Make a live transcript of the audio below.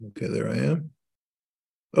Okay, there I am.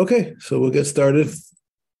 Okay, so we'll get started.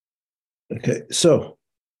 Okay, so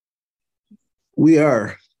we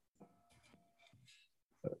are,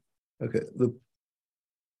 okay,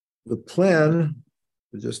 the plan,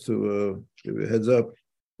 just to give you a heads up,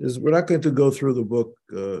 is we're not going to go through the book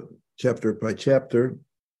chapter by chapter,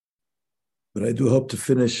 but I do hope to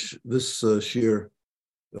finish this shiur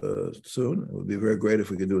soon. It would be very great if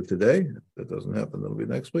we could do it today. If that doesn't happen, that'll be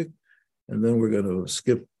next week. And then we're going to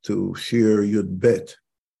skip to shiur Yud Bet,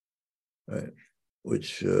 right,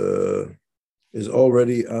 which is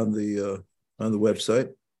already on the website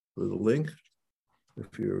with a link.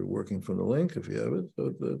 If you're working from the link, if you have it,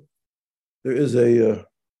 so there is a.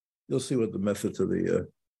 You'll see what the method to the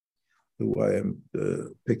why I'm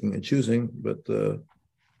picking and choosing, but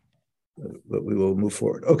we will move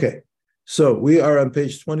forward. Okay, so we are on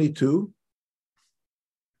page 22.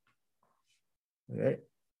 Okay.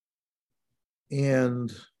 And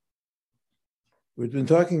we've been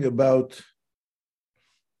talking about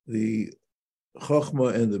the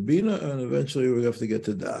Chochmah and the Bina, and eventually we have to get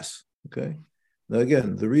to Das. Okay. Now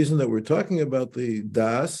again, the reason that we're talking about the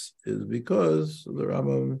Das is because the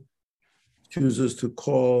Rambam chooses to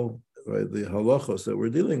call, right, the halachos that we're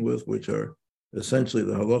dealing with, which are essentially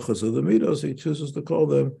the halachos of the midos, he chooses to call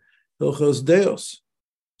them hilchos deos.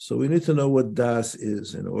 So we need to know what Das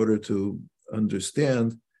is in order to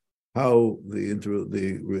understand how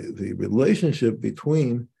the relationship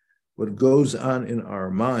between what goes on in our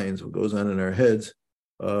minds, what goes on in our heads,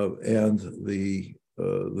 and the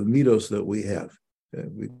midos that we have, okay,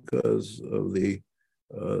 because of the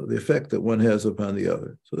effect that one has upon the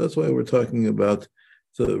other. So that's why we're talking about.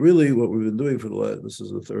 So really, what we've been doing for the last, this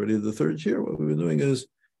is the third year. What we've been doing is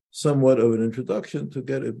somewhat of an introduction to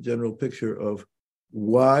get a general picture of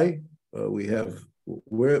why we have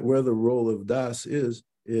where the role of Das is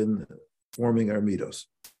in forming our midos,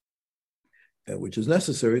 which is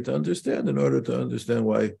necessary to understand in order to understand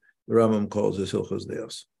why the Rambam calls this Hilchos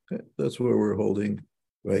Deos. Okay, that's where we're holding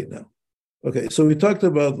right now. Okay, so we talked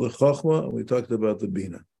about the Chochmah and we talked about the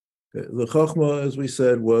Bina. Okay, the Chochmah, as we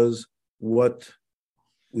said, was what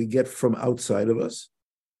we get from outside of us.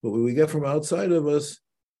 But what we get from outside of us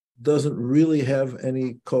doesn't really have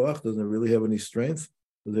any koach, doesn't really have any strength,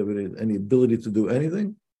 doesn't have any ability to do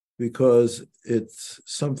anything, because it's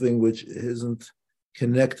something which isn't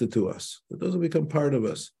connected to us. It doesn't become part of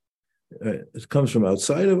us. It comes from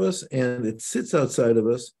outside of us, and it sits outside of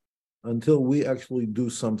us until we actually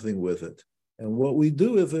do something with it. And what we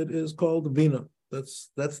do with it is called bina.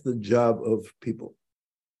 That's the job of people.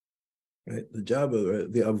 Right? The job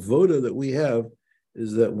of the avoda that we have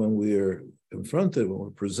is that when we are confronted, when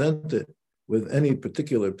we're presented with any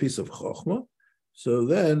particular piece of chokhmah, so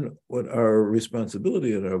then what our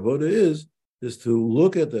responsibility and our avoda is to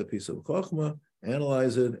look at that piece of chokhmah,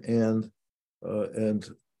 analyze it, and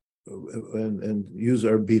use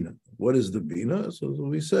our bina. What is the bina? So as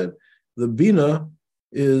we said, the bina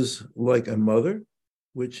is like a mother,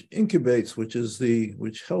 which incubates,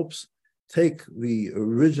 which helps take the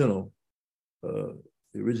original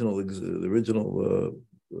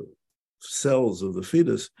cells of the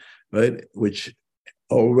fetus, right, which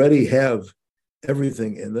already have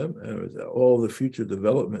everything in them, all the future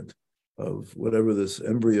development of whatever this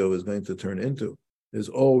embryo is going to turn into is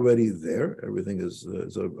already there. Everything has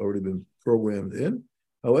already been programmed in.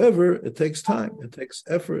 However, it takes time, it takes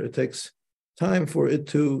effort, it takes time for it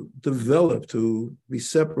to develop, to be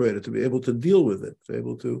separated, to be able to deal with it, to be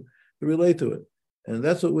able to relate to it. And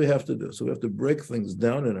that's what we have to do. So we have to break things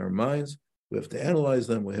down in our minds. We have to analyze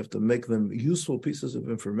them. We have to make them useful pieces of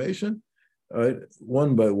information, all right,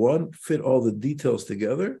 one by one, fit all the details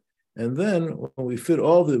together. And then when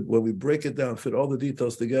we break it down, fit all the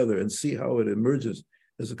details together and see how it emerges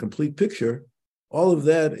as a complete picture, all of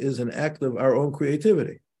that is an act of our own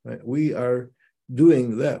creativity, right? We are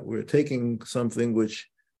doing that. We're taking something which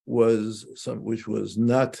was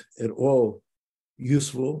not at all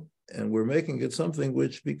useful, and we're making it something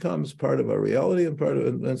which becomes part of our reality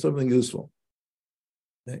and something useful.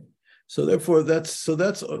 Okay? So therefore,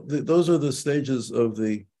 those are the stages of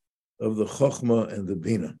the chokhmah and the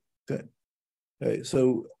bina. Okay. Okay.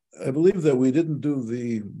 So I believe that we didn't do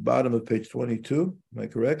the bottom of page 22. Am I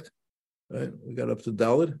correct? Right. We got up to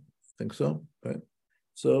Daled. I think so. Right.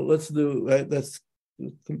 So let's do. Right. That's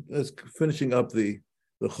finishing up the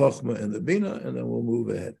chokhmah and the bina, and then we'll move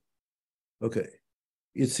ahead. Okay.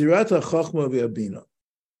 Yitzirat ha-chokhmah v'habina.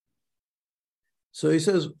 So he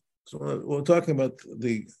says, so we're talking about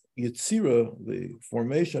the Yitzira, the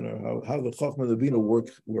formation, or how the chokhmah and the bina work.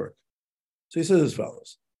 So he says as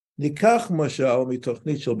follows: Nikach mashal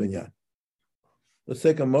mitochnit shel binyan. Let's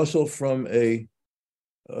take a mashal from a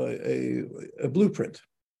a blueprint.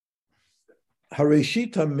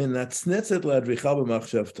 Hareshita minatznetzet ladrichal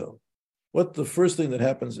b'machshavto. What the first thing that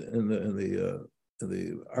happens in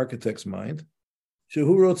the architect's mind?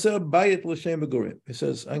 Shehu rotzeh bayit l'shem begurim. He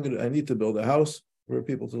says, I need to build a house for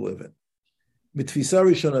people to live in. Mitfisa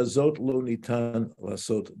rishona zot lo nitan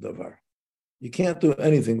lasot davar. You can't do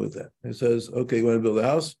anything with that. He says, okay, you want to build a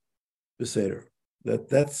house? Beseder.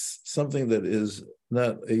 That's something that is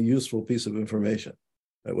not a useful piece of information.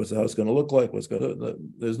 Right? What's the house going to look like?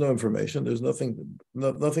 There's no information. There's nothing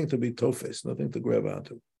to be tofes, nothing to grab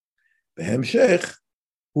onto. Behemshech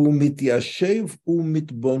hu mityashev u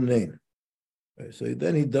mitbonen. So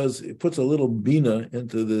then he puts a little bina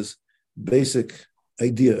into this basic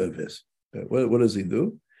idea of his. What does he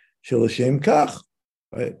do? Shel Hashem kach,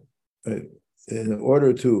 right? In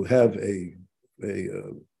order to have a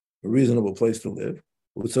reasonable place to live,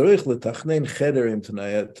 you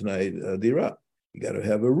got to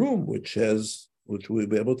have a room which we'll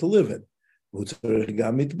be able to live in.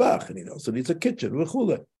 And he also needs a kitchen.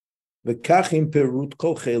 He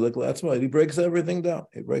breaks everything down.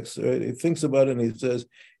 He thinks about it and he says,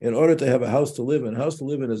 in order to have a house to live in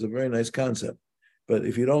is a very nice concept. But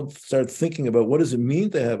if you don't start thinking about what does it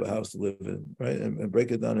mean to have a house to live in, right, and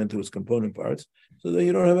break it down into its component parts, so then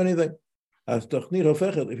you don't have anything. If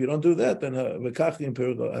you don't do that, then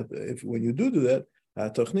when you do that,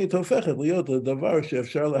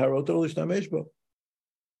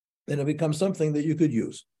 then it becomes something that you could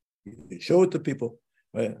use. You show it to people.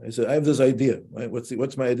 Right? I said, I have this idea. Right?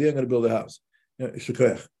 What's my idea? I'm going to build a house.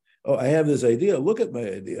 Oh, I have this idea. Look at my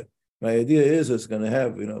idea. My idea is it's going to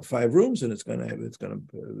have 5 rooms, and it's going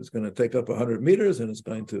to take up 100 meters, and it's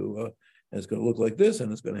going to look like this,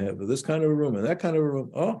 and it's going to have this kind of a room and that kind of a room.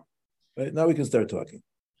 Oh, right, now we can start talking.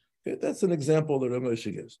 Okay, that's an example that Rabbi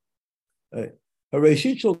Hirshfeld gives. Right.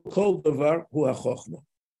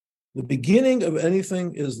 The beginning of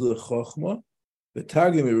anything is the chokhmah. The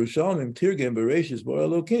Targum Yerushalmim Tirgem Bereshis Bar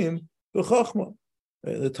Elokim b'chokhmah.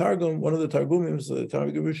 The Targum, one of the Targumim, the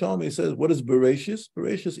Targum Yerushalmi says, what is Bereshis?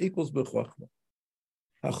 Bereshis equals b'chokhmah.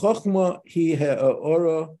 HaChokhmah hi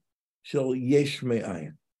ha'ora shel yesh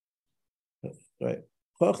me'ayin. Right.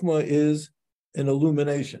 Chokhmah is an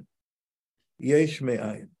illumination. Yesh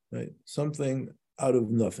me'ayin. Right. Something out of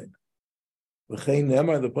nothing. V'chein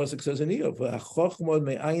nemar, the pasuk says in Iyov, HaChokhmah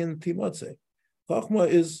me'ayin timotze. Chokhmah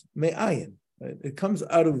is me'ayin. Right? It comes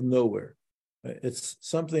out of nowhere. Right? It's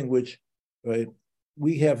something which, right,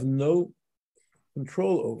 we have no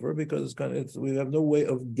control over because we have no way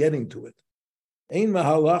of getting to it. Ein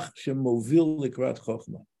mahalach shemovil likrat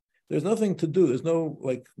chokhmah. There's nothing to do. There's no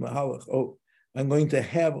like mahalach. Oh, I'm going to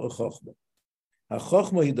have a chokhmah. A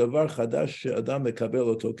chokhmah hi davar chadash she'adam mekabel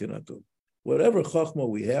oto kenatum. Whatever chokhmah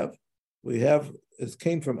we have, it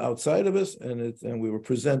came from outside of us, and we were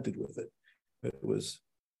presented with it.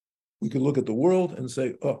 We could look at the world and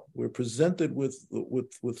say, oh, we're presented with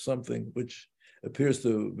something which appears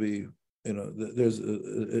to be,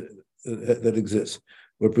 that exists.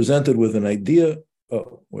 We're presented with an idea,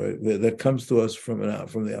 that comes to us from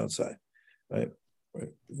the outside, right?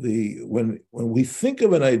 When we think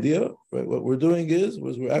of an idea, right, what we're doing is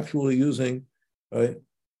we're actually using, right,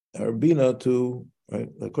 our bina to, right,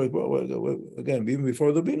 again, even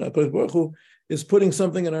before the bina, Baruch Hu is putting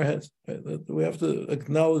something in our heads. Right? We have to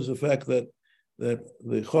acknowledge the fact that the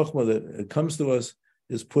chokhmah that comes to us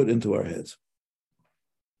is put into our heads.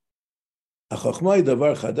 A chokhmah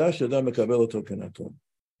davar chadash adam mekabel oto kenatum.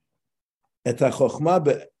 Et hachokhmah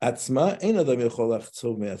be'atzma ein adam yachol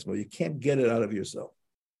lachtzov me'atzmo. You can't get it out of yourself.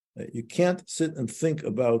 You can't sit and think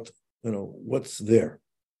about what's there.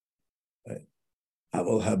 Right?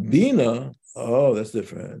 Aval habina, oh, that's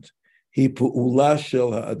different. Hi pu'ula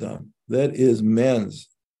shel ha'adam. That is man's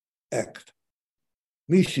act.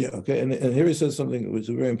 Misha, okay, and here he says something which is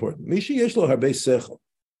very important. Misha yeshlo harbe sechel.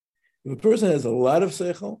 If a person has a lot of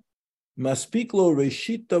sechel, maspik lo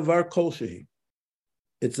reshit davar kol shehi.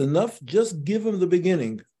 It's enough, just give him the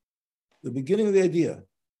beginning of the idea.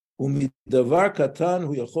 Umidavar katan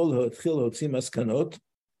hu yachol ha'atchil ha'otzi maskanot.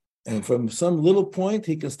 And from some little point,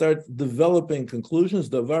 he can start developing conclusions.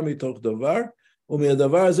 Davar mitoch davar,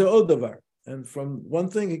 umidavar ze od davar. And from one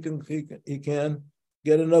thing, he can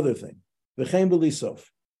get another thing. V'chein b'lisof.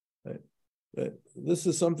 Right? This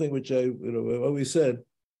is something which I've always said,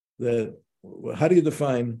 that how do you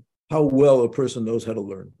define how well a person knows how to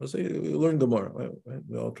learn? Let's say you learn Gemara. Right?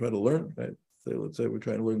 We all try to learn. Right? Let's say we're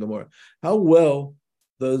trying to learn Gemara. How well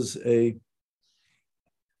does how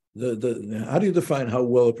do you define how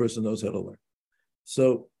well a person knows how to learn?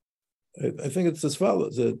 So I think it's as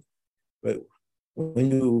follows: that right,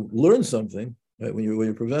 when you learn something, right, when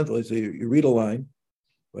you present, let's say you read a line,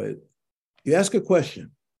 right? You ask a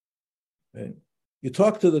question, right? You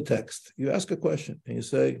talk to the text. You ask a question, and you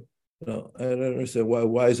say, I don't understand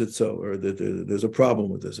why is it so, or that there's a problem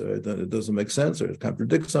with this, or it doesn't make sense, or it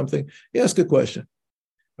contradicts something. You ask a question,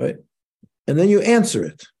 right? And then you answer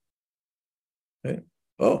it, right?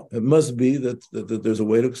 Oh, it must be that there's a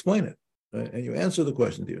way to explain it, right? And you answer the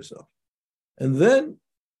question to yourself. And then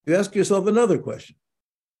you ask yourself another question.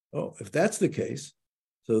 Oh, if that's the case,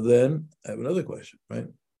 so then I have another question, right?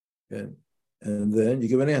 And then you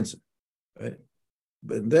give an answer, right?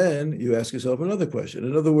 But then you ask yourself another question.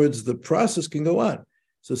 In other words, the process can go on.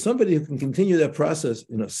 So somebody who can continue that process,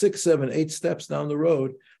 6, 7, 8 steps down the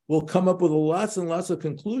road will come up with lots and lots of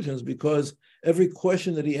conclusions, because every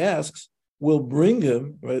question that he asks will bring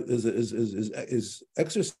him, right, is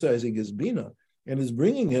exercising his bina and is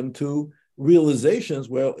bringing him to realizations.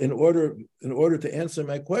 Well, in order to answer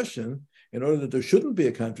my question, in order that there shouldn't be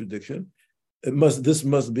a contradiction, this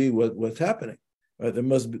must be what's happening, right?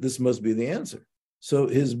 This must be the answer. So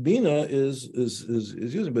his bina is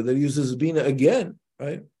using, but then he uses his bina again,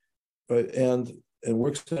 right, and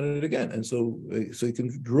works on it again, and so he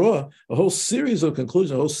can draw a whole series of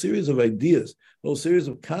conclusions, a whole series of ideas, a whole series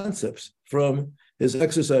of concepts from his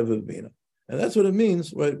exercise of bina, and that's what it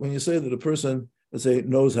means, right? When you say that a person, let's say,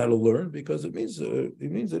 knows how to learn, because it means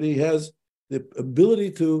that he has the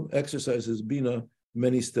ability to exercise his bina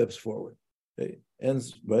many steps forward. Okay? And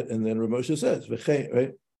then Ramosha says,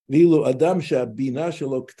 right?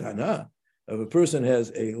 If a person has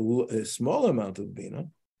a small amount of bina,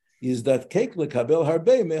 is that cake lekabel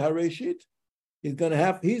harbe mehareshit. He's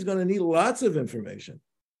going to need lots of information.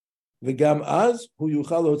 V'gam az hu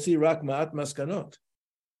yuchal hotzi rak ma'at maskanot.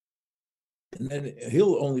 And then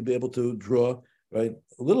he'll only be able to draw, right,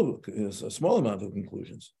 a small amount of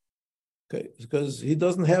conclusions. Okay, because he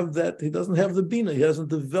doesn't have that. He doesn't have the bina. He hasn't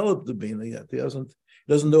developed the bina yet. He doesn't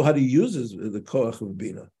know how to use the koach of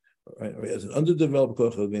bina, right? Or he has an underdeveloped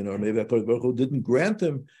koach of bina, or maybe HaKadosh Baruch Hu didn't grant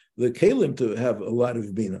him the kelim to have a lot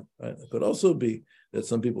of bina. Right? It could also be that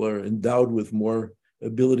some people are endowed with more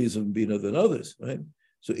abilities of bina than others. Right?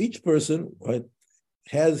 So each person, right,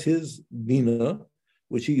 has his bina,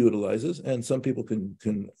 which he utilizes, and some people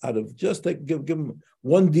can out of just give them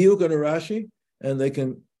one diuk on a Rashi, and they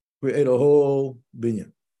can create a whole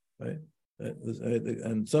binyan, right?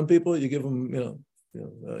 And some people, you give them,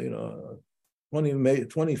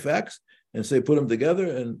 20 facts, and say put them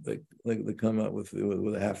together, and they come out with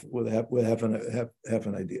half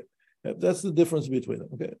an idea. That's the difference between them.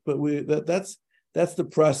 Okay, but that's the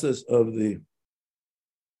process of the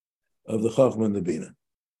chachma and the bina.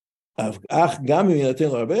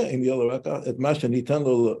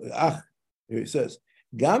 Here he says,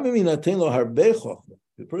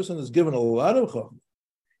 the person is given a lot of chachma.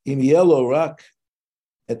 Im yelo rak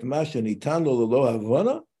et masha nitan lo lo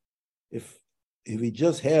havana. If he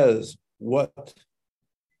just has what's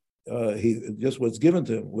given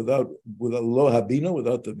to him without lo habina,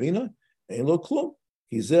 without the bina, ain't lo klum.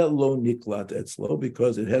 Hizel lo niklat etzlo,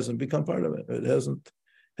 because it hasn't become part of it. It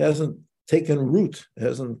hasn't taken root. It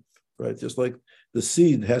hasn't, right? Just like the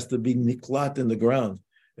seed has to be niklat in the ground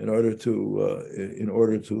in order to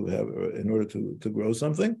grow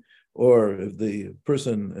something, or if the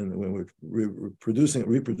person, and when we're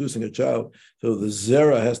reproducing a child, so the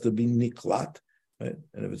zera has to be niklat, right?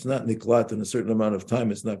 And if it's not niklat in a certain amount of time,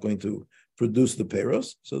 it's not going to produce the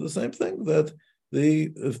peros. So the same thing, that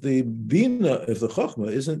if the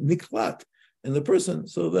chokhmah isn't niklat in the person,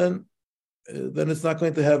 so then it's not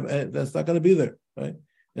going to have, that's not going to be there, right?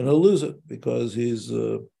 And he'll lose it because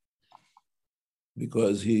it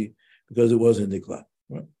wasn't niklat,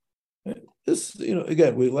 right? This,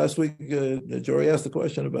 again, last week, Jory asked the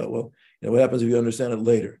question about, what happens if you understand it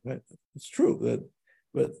later, right? It's true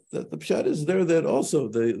but the pshat is there that also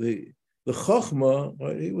the chokhmah,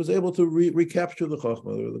 right? He was able to recapture the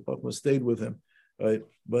chokhmah, or the chokhmah stayed with him, right?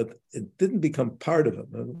 But it didn't become part of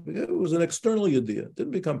him. It was an external idea. It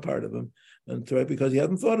didn't become part of him, right? Because he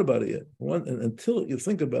hadn't thought about it yet. Until you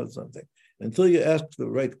think about something, until you ask the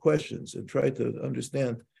right questions and try to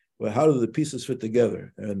understand, well, how do the pieces fit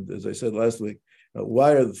together? And as I said last week,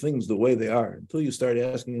 why are the things the way they are? Until you start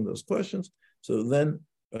asking those questions, so then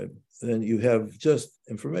you have just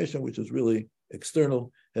information which is really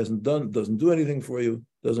external, doesn't do anything for you,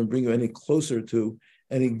 doesn't bring you any closer to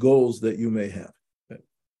any goals that you may have.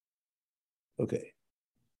 Okay.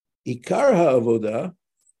 Ikar ha'avoda,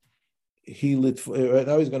 right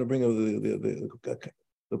now he's going to bring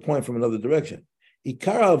the point from another direction.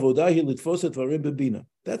 Ikar ha'avoda hi litfos et dvarim bebina.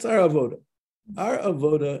 That's our avoda. Our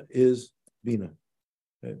avoda is bina.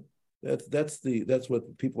 Right? That's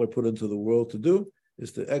what people are put into the world to do,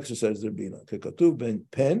 is to exercise their bina. Kekatuv ben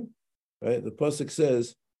pen, right? The pasuk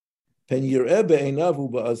says, "Pen yireh be'einavu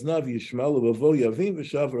ba'aznav yishmalu b'vo yavim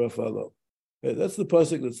v'shavar afalo." Right? That's the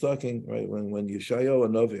pasuk that's talking right when Yeshayahu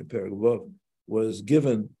Hanavi, Perek Vav, was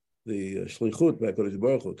given the shlichut by Kodesh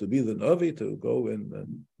Baruch Hu to be the Navi, to go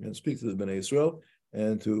and speak to the Bnei Israel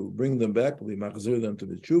and to bring them back, we machzir them to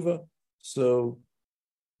the tshuva. So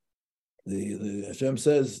the Hashem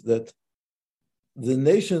says that the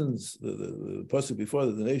nations, the pasuk before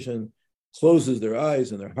that, the nation closes their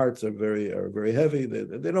eyes and their hearts are very heavy.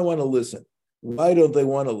 They don't want to listen. Why don't they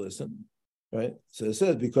want to listen? Right? So it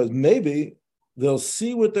says because maybe they'll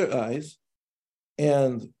see with their eyes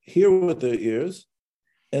and hear with their ears,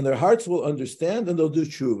 and their hearts will understand, and they'll do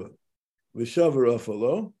tshuva. V'shavar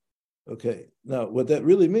afalo. Okay. Now, what that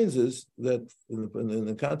really means is that in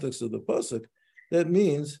the context of the pasuk, that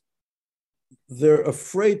means they're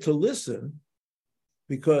afraid to listen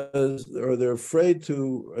or they're afraid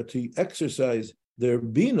to exercise their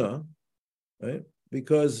bina, right?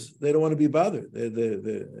 Because they don't want to be bothered.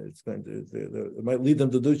 It might lead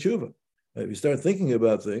them to do tshuva. If you start thinking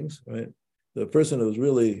about things, right, the person who's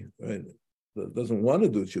really right doesn't want to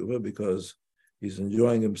do tshuva because he's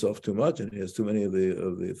enjoying himself too much and he has too many of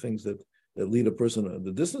the things that lead a person,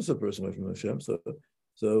 the distance a person away from Hashem.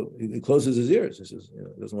 So he closes his ears. He says,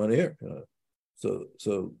 doesn't want to hear.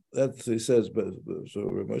 So that's he says. But so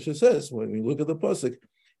Moshe says when we look at the pasuk,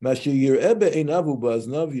 "Masher yireh be'einavu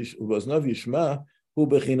ba'aznav yishma hu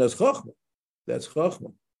bechinas chochma." That's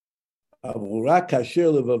chochma. Avurak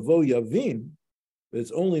kasher levavo yavin.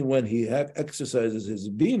 It's only when he exercises his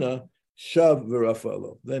bina, shav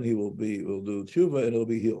v'rafalo. Then he will do tshuva and he'll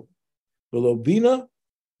be healed. Below bina,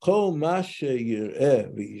 kol mashe yireh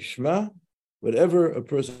v'yishma. Whatever a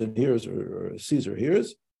person hears or sees or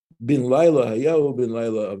hears, bin laila hayahu bin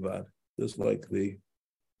laila avad. Just like the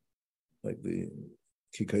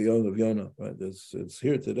kikayon of Yonah, right? It's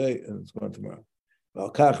here today and it's gone tomorrow.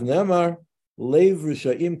 Al kach nemar leiv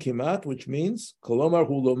rishayim kimat, which means kolomar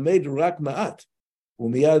hu lomed rak ma'at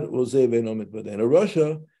umiyad ozeh ve'no mitbaden. A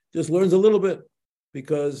Russia just learns a little bit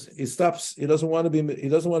because he stops. He doesn't want to be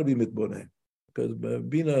mitboneh because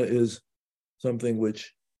bina is something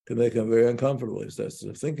which can make him very uncomfortable. He starts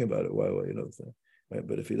thinking about it. Why, right?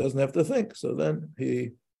 But if he doesn't have to think, so then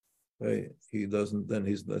he doesn't. Then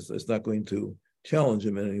it's not going to challenge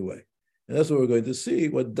him in any way. And that's what we're going to see.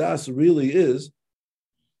 What das really is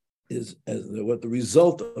what the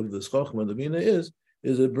result of this chokhmah and the bina is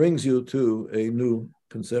it brings you to a new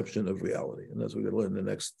conception of reality, and that's what we're going to learn in the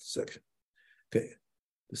next section. Okay,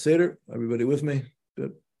 the Seder. Everybody with me?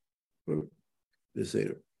 Good. The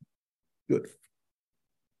Seder. Good.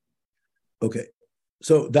 Okay,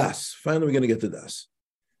 so das. Finally, we're going to get to das.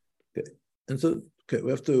 Okay, and so we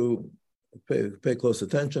have to pay close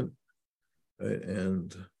attention, right,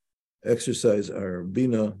 and exercise our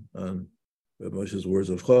bina on Moshe's words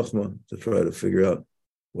of Chachma to try to figure out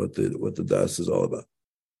what the das is all about.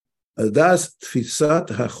 Das tfisat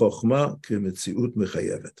hachochma kemetziut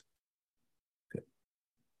mechayevet.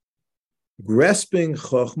 Grasping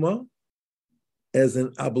Chachma as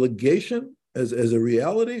an obligation, as a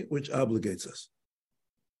reality which obligates us.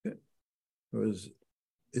 Okay. Whereas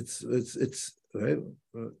it's right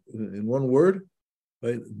in one word,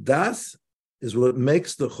 right? Das is what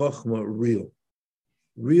makes the Chachma real.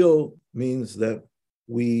 Real means that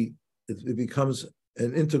it becomes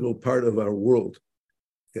an integral part of our world.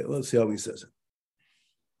 Okay, let's see how he says it.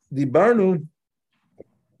 Dibarnu,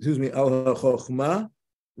 al ha-chochma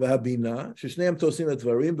v'habina, sheshneim tosim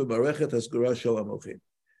etvarim b'marechet hasgura shel hamochin.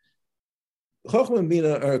 Chochma and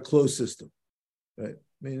bina are a closed system, right?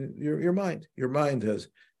 I mean, your mind has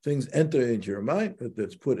things enter into your mind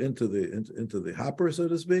that's put into the hopper, so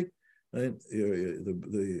to speak. Right?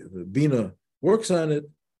 The bina works on it,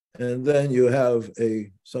 and then you have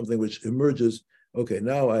something which emerges. Okay,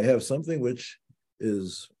 now I have something which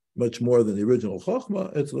is much more than the original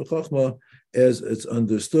Chochma. It's the Chochma as it's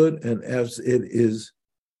understood and as it is,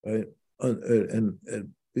 right? And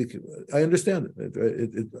I understand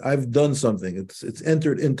it. I've done something. It's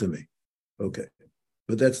entered into me. Okay,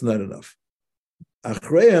 but that's not enough.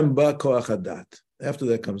 Achreim ba koach hadat. After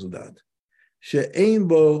that comes the dat. She'ein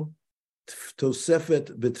bo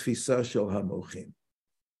tosefet betfisa shel hamochin.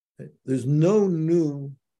 There's no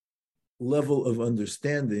new level of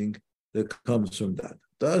understanding that comes from that.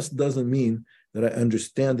 Das doesn't mean that I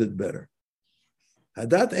understand it better.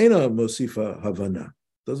 Hadat eina mosifa havana.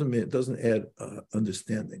 Doesn't add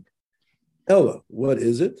understanding. Ella, what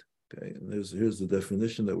is it? Okay, and here's the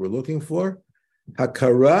definition that we're looking for.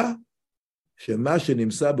 Hakara shema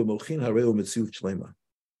shenimsa b'mochin hareu metziut shlema.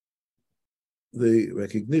 the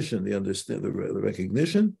recognition, the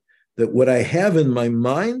recognition that what I have in my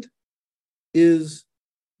mind is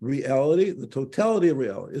reality. The totality of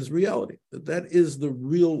reality is reality. That is the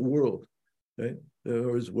real world. Right?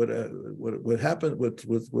 Or is what happened,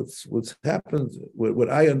 what's happened, what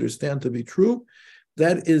I understand to be true.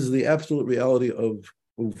 That is the absolute reality of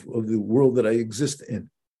the world that I exist in.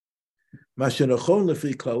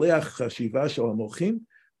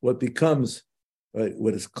 What becomes, right,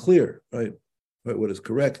 what is clear, right, what is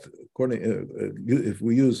correct, according if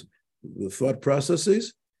we use the thought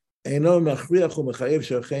processes, and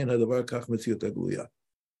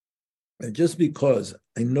just because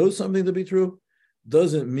I know something to be true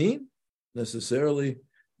doesn't mean necessarily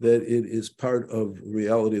that it is part of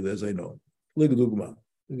reality as I know it.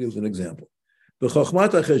 He gives an example. You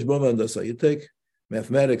take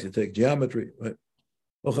mathematics, you take geometry, right?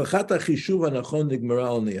 You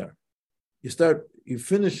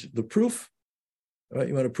finish the proof, right?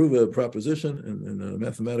 You want to prove a proposition in a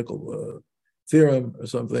mathematical theorem or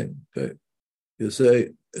something, okay? You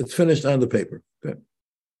say, it's finished on the paper, okay?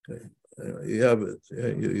 You have it,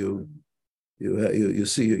 you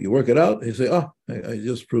see, you work it out, and you say, oh, I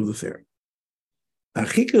just proved the theorem.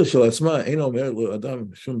 But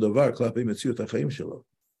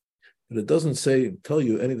it doesn't tell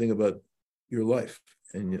you anything about your life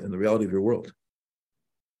and the reality of your world.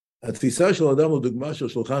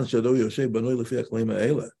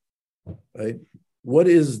 Right? What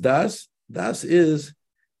is das? Das is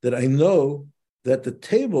that I know that the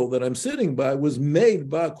table that I'm sitting by was made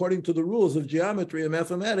by according to the rules of geometry and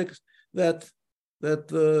mathematics that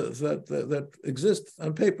exist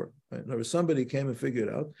on paper. Right? Now, somebody came and figured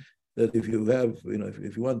out that if you have,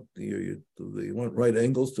 if you want you want right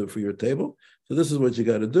angles for your table, so this is what you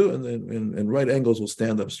got to do, and then right angles will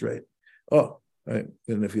stand up straight. Oh, right.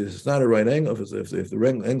 And if it's not a right angle, if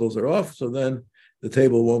the angles are off, so then the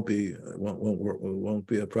table won't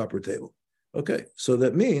be a proper table. Okay, so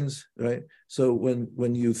that means, right? So when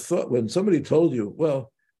somebody told you,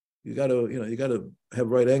 well, you got to have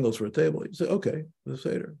right angles for a table, you say, okay, the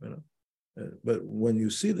Seder, But when you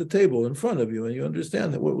see the table in front of you and you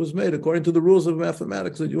understand that what was made according to the rules of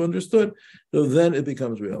mathematics that you understood, so then it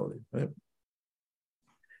becomes reality, right?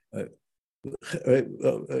 Right.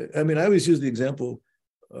 I mean, I always use the example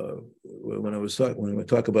when I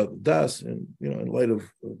talk about das, and in light of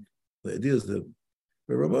the ideas that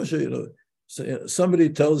Ramosha, somebody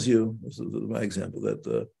tells you, this is my example,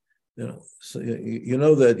 that so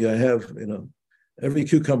that you have every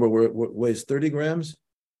cucumber weighs 30 grams,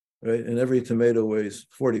 right, and every tomato weighs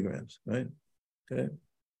 40 grams, right? Okay,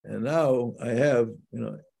 and now I have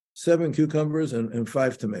 7 cucumbers and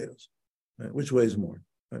 5 tomatoes, right? Which weighs more,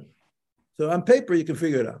 right? So on paper you can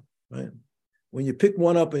figure it out, right? When you pick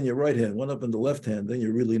one up in your right hand, one up in the left hand, then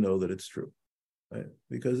you really know that it's true, right?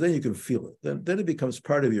 Because then you can feel it. Then it becomes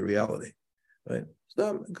part of your reality, right?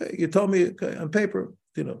 So okay, you told me, okay, on paper,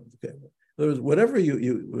 okay. Whatever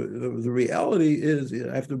the reality is,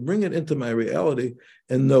 I have to bring it into my reality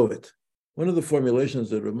and know it. One of the formulations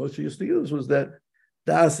that Rav Moshe used to use was that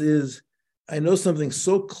das is, I know something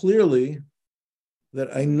so clearly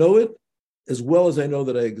that I know it as well as I know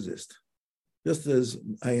that I exist. Just as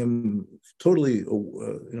I am totally,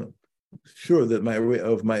 sure that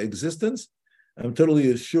of my existence, I'm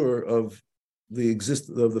totally sure of the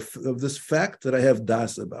existence of this fact that I have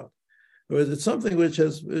das about. Whereas it's something which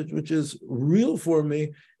is real for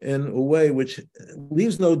me in a way which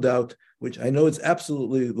leaves no doubt, which I know it's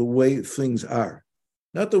absolutely the way things are.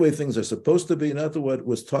 Not the way things are supposed to be, not what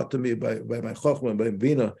was taught to me by my Chochmah and by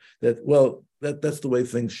Bina, that's the way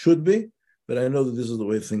things should be, but I know that this is the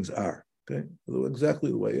way things are. Okay,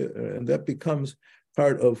 exactly the way, and that becomes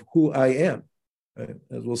part of who I am, right?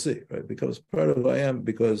 As we'll see, right? It becomes part of who I am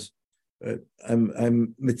because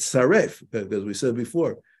I'm mitzaref, as we said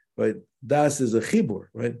before, right? Das is a chibur,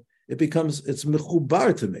 right? It's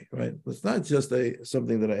mechubar to me, right? It's not just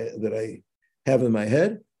something that I have in my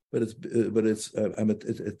head, but it's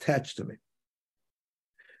attached to me.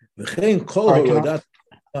 Next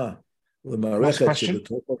question.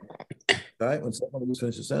 Right, when someone will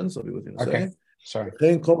finish the sentence, I'll be with you in a second. Sorry.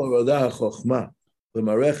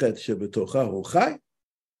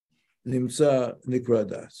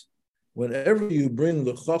 Whenever you bring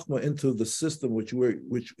the chokhmah into the system in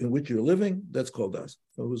which you're living, that's called das.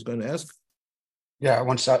 So who's going to ask? Yeah, I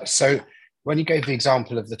want to. So when you gave the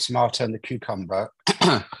example of the tomato and the cucumber,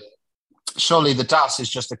 surely the das is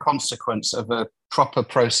just a consequence of a proper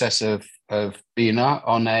process of bina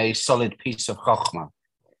on a solid piece of chokhmah.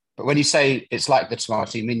 But when you say it's like the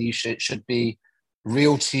tomato, you mean it should be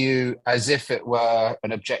real to you as if it were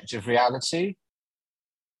an objective reality?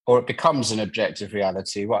 or it becomes an objective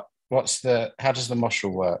reality? How does the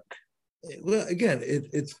moshel work? Well, again,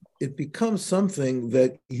 it becomes something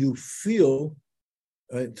that you feel,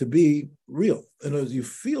 right, to be real. And as you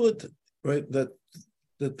feel it, right, that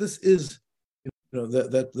this is,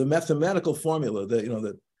 that the mathematical formula that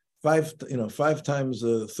that 5 times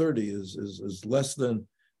 30 is less than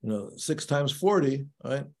 6 times 40,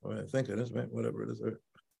 right? Or I think it is, right? Whatever it is,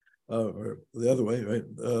 or the other way, right?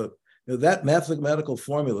 That mathematical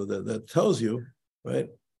formula that tells you, right?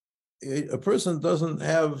 A person doesn't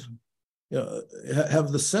have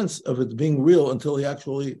the sense of it being real until he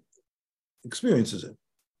actually experiences it,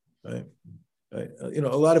 right? Right.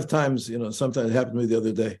 A lot of times, sometimes it happened to me the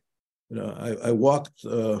other day. I walked.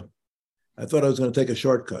 I thought I was going to take a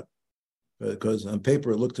shortcut because on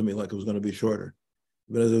paper it looked to me like it was going to be shorter.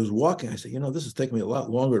 But as I was walking, I said, this is taking me a lot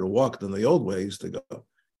longer to walk than the old way I used to go,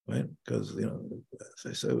 right? Because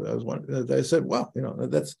I said, wow,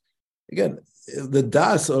 that's again the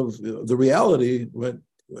das of the reality.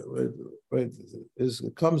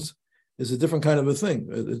 Is a different kind of a thing.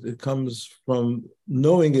 It comes from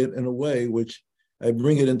knowing it in a way which I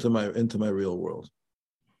bring it into my real world.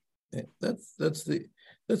 Okay? That's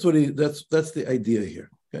the idea here.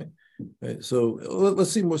 Okay, right, so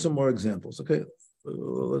let's see some more examples. Okay,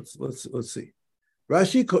 let's see.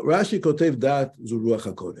 Rashi kotev dat zu ruach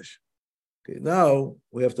hakodesh. Okay, now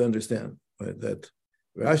we have to understand, right, that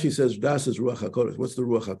Rashi says das is ruach hakodesh. What's the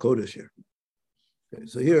ruach hakodesh here? Okay,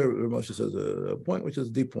 so here Moshe says a point which is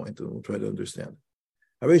a deep point, and we'll try to understand.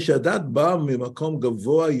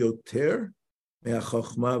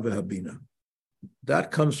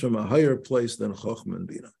 That comes from a higher place than Chochmah and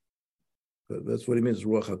Bina. That's what he means,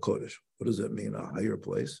 Ruach HaKodesh. What does that mean, a higher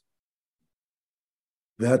place?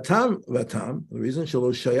 The reason,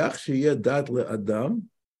 shelo shayach sheyeh dat le'adam,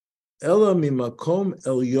 ela mimakom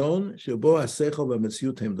elyon shebo hasechel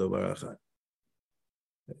v'metziut hem davar achad.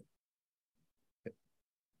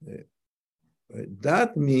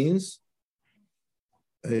 That means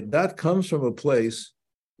that comes from a place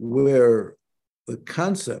where the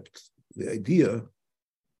concept, the idea,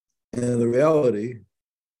 and the reality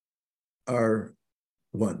are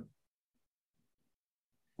one.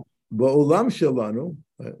 Ba'olam shelanu,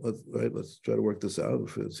 let's try to work this out,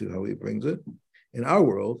 see how he brings it. In our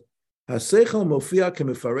world, hasechel mofia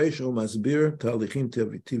kemefaresh u'masbir talichim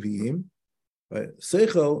tiviyim. Right,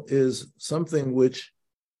 seichel is something which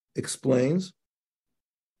explains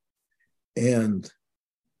and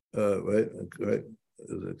it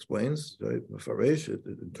explains, right? Mafaresh, it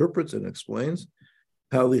interprets and explains.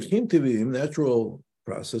 Halichim tivim, natural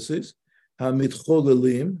processes.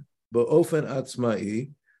 Hamitcholelim ba'ofen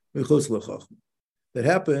atzmai michutz lechachma, that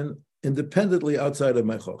happen independently outside of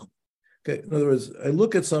my chachma. Okay, in other words, I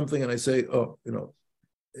look at something and I say,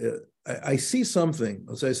 I see something.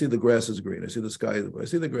 Let's say I see the grass is green. I see the sky. I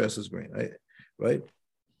see the grass is green. Right?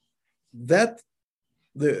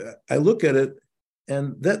 I look at it,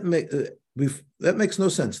 and that makes no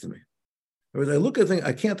sense to me. Or I look at things,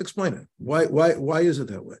 I can't explain it. Why is it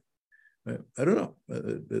that way? Right? I don't know.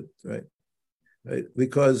 Right?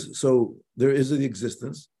 Because so there is the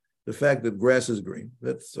existence, the fact that grass is green.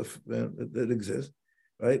 That exists,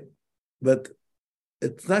 right? But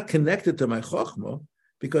it's not connected to my chokhmah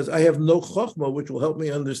because I have no chokhmah which will help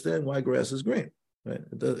me understand why grass is green. Right?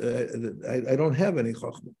 I don't have any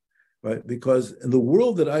chokhmah. Right, because in the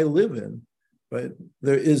world that I live in, right,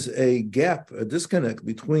 there is a gap, a disconnect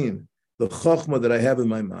between the chokhmah that I have in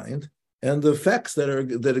my mind and the facts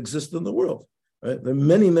that exist in the world. Right, there are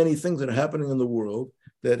many things that are happening in the world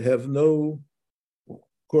that have no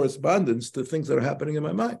correspondence to things that are happening in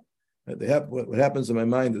my mind. Right, what happens in my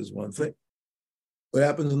mind is one thing. What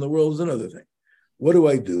happens in the world is another thing. What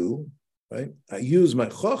do? Right, I use my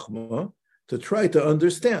chokhmah to try to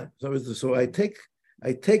understand. So I take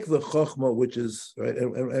the chokhmah, which is right,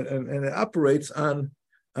 and it operates on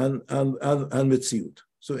mitziut.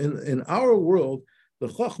 So in our world, the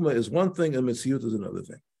chokhmah is one thing and mitziut is another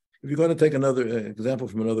thing. If you're going to take another example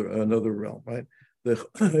from another realm, right? The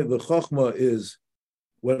chokhmah is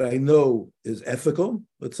what I know is ethical,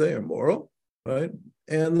 let's say, or moral, right?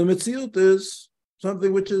 And the mitziut is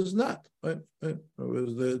something which is not, right? I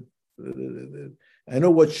know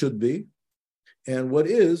what should be. And what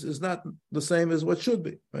is not the same as what should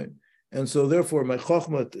be, right? And so, therefore, my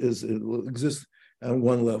chokhmah will exist on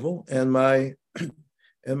one level, and my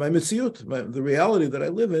mitziut, the reality that I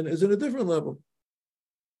live in, is in a different level,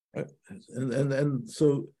 right? And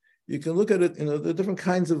so you can look at it, the different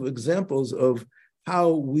kinds of examples of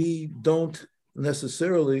how we don't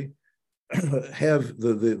necessarily have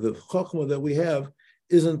the chokhmah that we have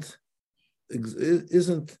isn't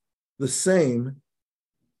the same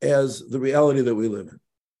as the reality that we live in.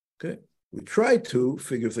 Okay, we try to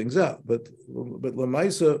figure things out, but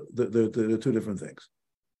Lamaisa, there are two different things.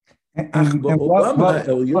 And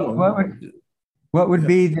what would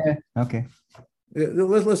be the okay? Yeah,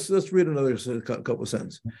 let's read another couple of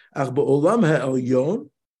sentences.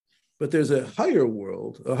 But there's a higher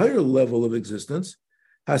world, a higher level of existence.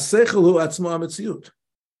 Right?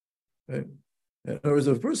 In other words,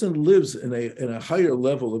 if a person lives in a higher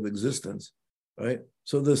level of existence, right?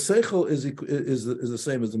 So the seichel is the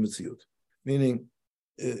same as the mitziut, meaning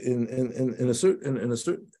in a certain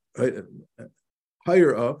right,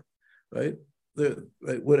 higher up, right?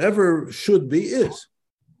 Whatever should be is.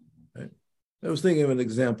 Right? I was thinking of an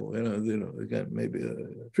example, again maybe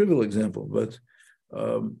a trivial example, but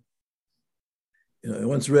I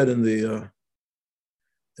once read in the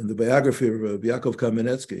biography of Yaakov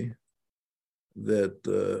Kamenetsky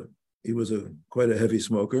that he was quite a heavy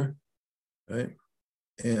smoker, right?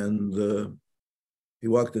 And he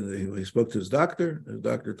walked in. He spoke to his doctor. His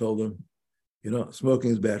doctor told him,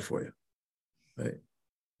 smoking is bad for you, right?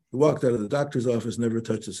 He walked out of the doctor's office, never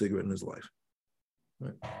touched a cigarette in his life,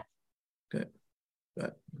 right? Okay,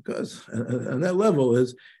 because on that level,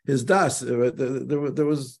 his das, there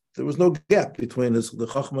was no gap between the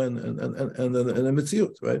chachma and the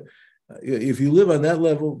mitziut, right? If you live on that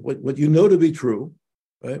level, what you know to be true,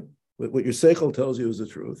 right? What your seichel tells you is the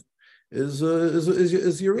truth, is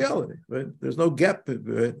your reality, right? There's no gap,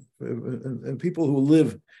 right? And people who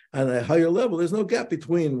live on a higher level, there's no gap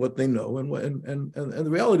between what they know and the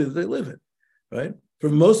reality that they live in, right? For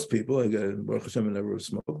most people, again, Baruch Hashem, I never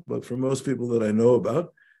smoke, but for most people that I know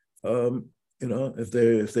about, if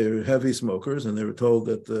they're heavy smokers and they were told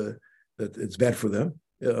that it's bad for them,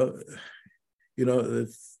 the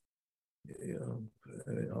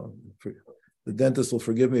dentist will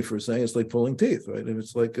forgive me for saying it's like pulling teeth, right? And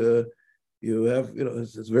it's like you have,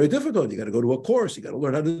 it's very difficult. You got to go to a course. You got to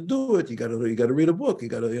learn how to do it. You got to read a book. You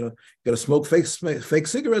got to smoke fake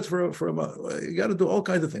cigarettes for a month. You got to do all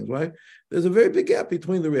kinds of things, right? There's a very big gap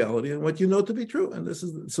between the reality and what you know to be true. And this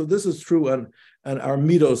is true on our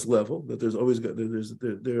midos level, that there's always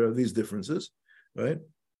there are these differences, right?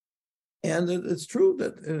 And it's true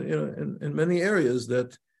that in many areas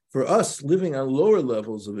that for us living on lower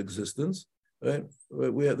levels of existence, right,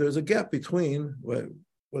 there's a gap between what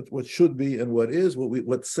should be and what is,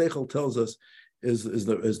 what seichel tells us is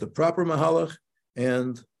the proper mahalach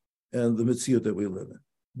and the mitziut that we live in.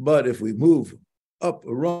 But if we move up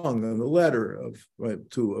or wrong on the ladder of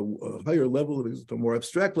to a higher level of existence, a more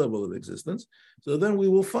abstract level of existence, so then we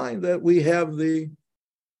will find that we have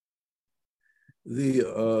then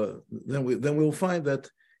we'll find that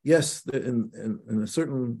yes, in a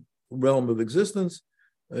certain realm of existence,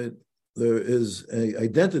 there is an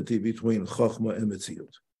identity between chokhmah and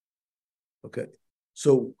mitziut. Okay,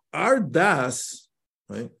 so our das,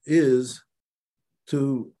 right, is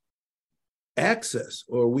to access,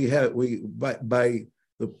 or by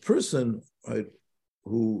the person, right,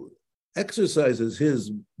 who exercises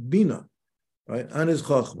his bina, right, on his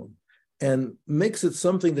chokhmah, and makes it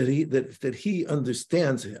something that he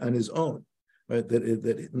understands on his own, right?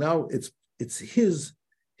 That now it's his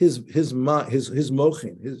mochin,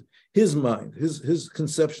 his mind, his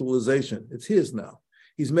conceptualization. It's his now.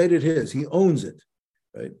 He's made it his. He owns it,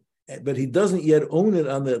 right? But he doesn't yet own it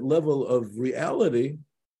on that level of reality.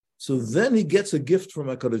 So then he gets a gift from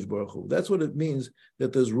HaKadosh Baruch Hu. That's what it means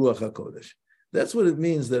that there's Ruach HaKodesh. That's what it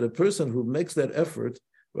means that a person who makes that effort,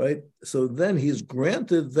 right? So then he's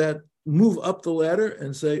granted that move up the ladder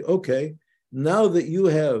and say, okay, now that you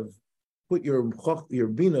have put your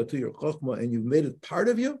bina to your chokhmah and you've made it part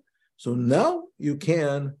of you, so now you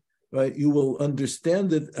can, right, you will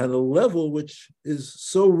understand it at a level which is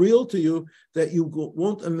so real to you that you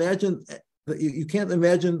won't imagine, that you can't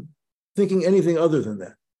imagine thinking anything other than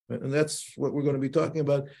that. Right? And that's what we're going to be talking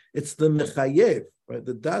about. It's the mechayev, right?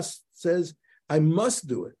 The das says, I must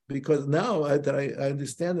do it because now I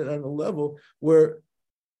understand it on a level where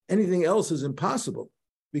anything else is impossible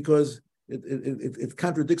because it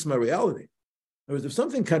contradicts my reality. In other words, if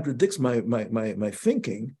something contradicts my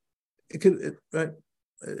thinking, it could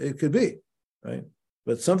be, right?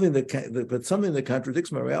 But something that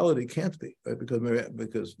contradicts my reality can't be, right?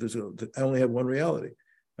 Because I only have one reality,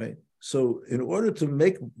 right? So in order to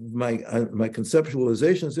make my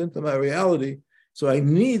conceptualizations into my reality, so I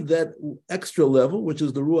need that extra level, which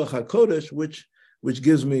is the Ruach HaKodesh, which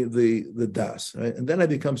gives me the das, right? And then I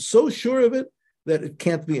become so sure of it that it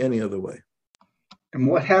can't be any other way. And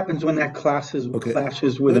what happens when that clashes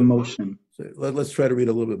with emotion? So let's try to read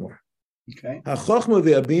a little bit more. Okay. HaChochma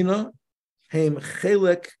ve'abina heim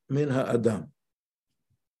chelek min ha'adam.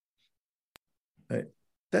 Right?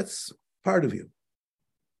 That's part of you.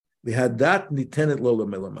 We had that nitenet lola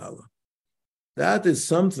melamala. That is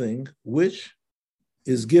something which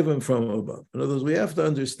is given from above. In other words, we have to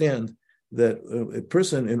understand that a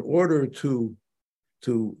person, in order to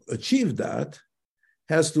achieve that,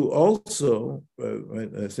 has to also,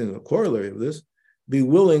 I think a corollary of this, be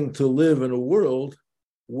willing to live in a world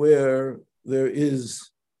where there is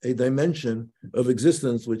a dimension of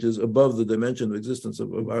existence which is above the dimension of existence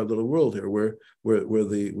of our little world here, where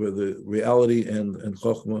the reality and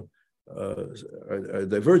chokhmah are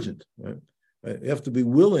divergent. Right? You have to be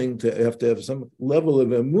willing to have some level of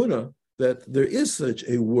emunah that there is such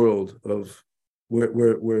a world of where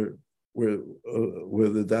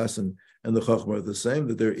the das and the chokhmah are the same,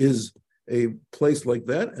 that there is a place like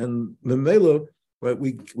that, and memela, right?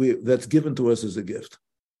 We that's given to us as a gift.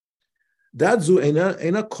 Dadzu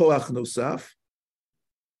ena koach nosaf.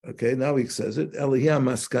 Okay, now he says it. Elihia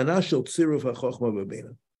maskana shel tziruf hachokhmah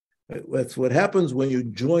b'bina. That's what happens when you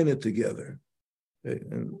join it together. Okay?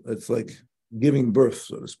 And it's like giving birth,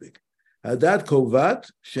 so to speak. Hadat kovat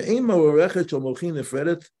she'ein ma'orechet shel mochin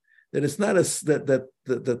nefredet. That it's not that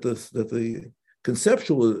the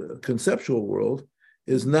conceptual world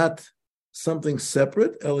is not something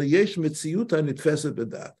separate. Eliyesh mitziyuta nitfeset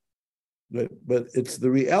b'dat. Right? But it's the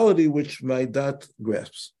reality which my dat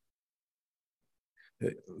grasps.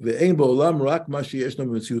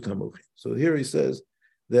 So here he says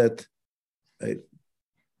that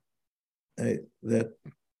that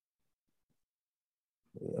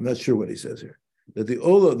I'm not sure what he says here. That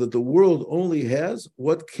the world only has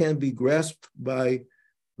what can be grasped by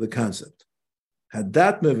the concept.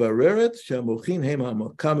 Hadat mevareret shamochin hem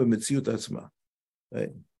hamakam b'mitziut atzma.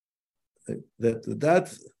 Right? That the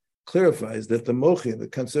dat clarifies that the mochin, the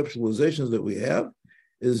conceptualizations that we have,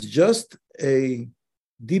 is just a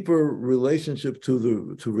deeper relationship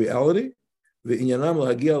to reality. V'inyanam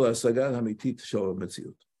lahagia la'asagat hamitit shel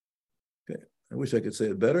mitziut. Okay, I wish I could say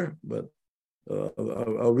it better, but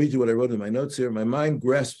I'll read you what I wrote in my notes here. My mind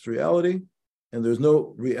grasps reality, and there's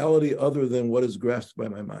no reality other than what is grasped by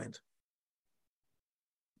my mind.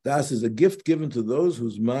 Das is a gift given to those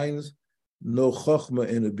whose minds know chokhmah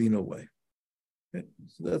in a bina way. Okay,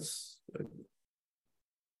 so that's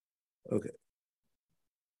okay.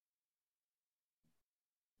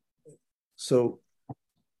 So,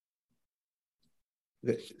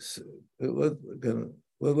 let's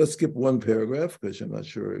skip one paragraph because I'm not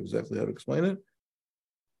sure exactly how to explain it.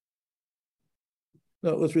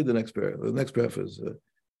 No, let's read the next paragraph. The next paragraph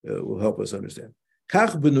will help us understand.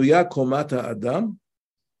 Kach benuya komata adam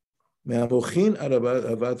me'amochin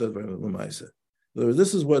avat l'maisa.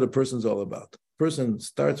 This is what a person's all about. A person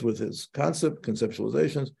starts with his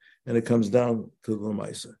conceptualizations, and it comes down to the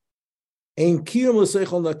l'maisa. Ein kiyum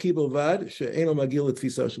l'seichel naki b'vad she'eino magil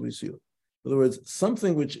l'tfisa shel yisiyut. In other words,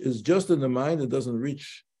 something which is just in the mind that doesn't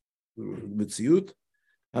reach mitziut,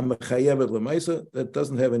 ha'mechayevet l'maisa, that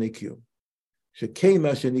doesn't have any kiyum. She'kei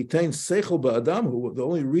ma she'nitain seichel ba'adam, the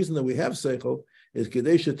only reason that we have seichel is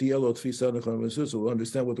kedei she'tiyeh lo tfisa nechon v'mitziut, so we'll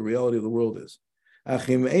understand what the reality of the world is.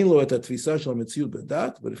 Achim ein lo et tfisa shel mitziut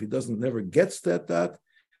b'dat, but if he never gets that dat,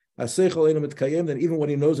 ha'seichel eino mitkayem, then even what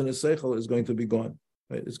he knows in his seichel is going to be gone.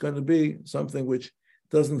 Right? It's going to be something which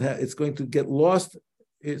doesn't have. It's going to get lost.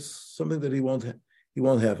 It's something that he won't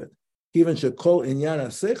have it. Even shekol inyan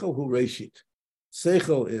seichel hu reishit.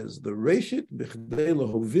 Seichel is the reishit b'chdei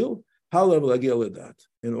lehovil halav l'agil ledat.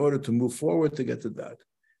 In order to move forward to get to dat.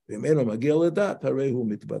 V'imeno magil ledat harehu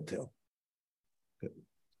mitbatel.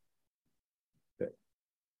 Okay.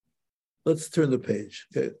 Let's turn the page.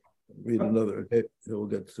 Okay. Read another. Okay. We'll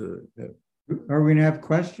get to. Okay. Are we going to have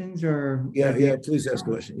questions or? Yeah. Please ask a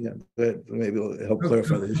question. Yeah, maybe it'll help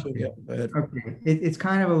clarify the issue. Yeah, go ahead. Okay, it's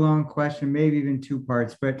kind of a long question, maybe even two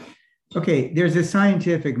parts, but okay, there's a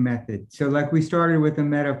scientific method. So like we started with the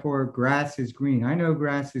metaphor, grass is green. I know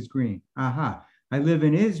grass is green. Aha. I live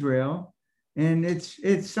in Israel and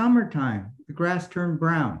it's summertime. The grass turned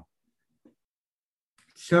brown.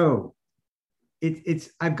 So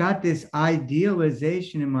I've got this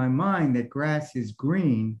idealization in my mind that grass is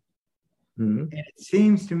green. Mm-hmm. And it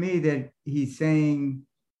seems to me that he's saying,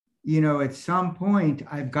 at some point,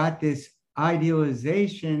 I've got this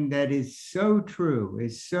idealization that is so true,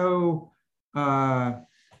 is so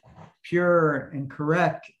pure and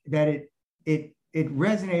correct that it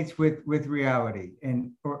resonates with reality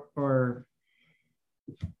and or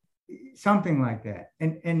something like that.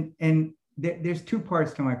 And there's two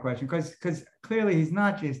parts to my question because clearly he's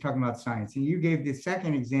not just talking about science. And you gave the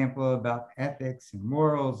second example about ethics and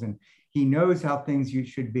morals, and he knows how things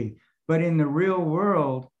should be. But in the real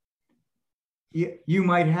world, you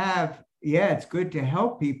might have yeah, it's good to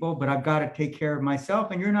help people, but I've got to take care of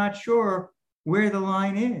myself. And you're not sure where the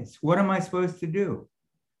line is. What am I supposed to do?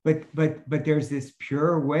 But there's this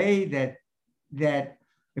pure way that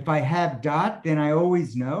if I have dot, then I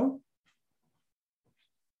always know.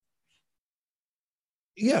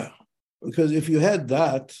 Yeah, because if you had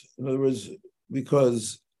dot, in other words,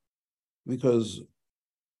 because in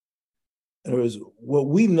other words, what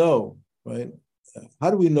we know, right?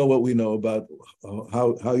 How do we know what we know about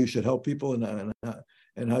how you should help people and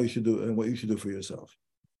how you should do and what you should do for yourself?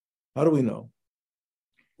 How do we know?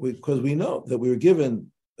 Because we know that we were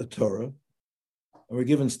given a Torah, and we're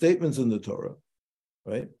given statements in the Torah,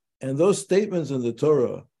 right? And those statements in the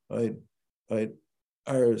Torah, right,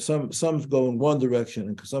 are some go in one direction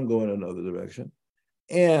and some go in another direction,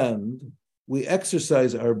 and we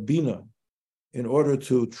exercise our bina in order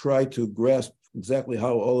to try to grasp exactly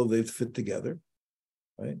how all of they fit together,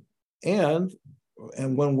 right? And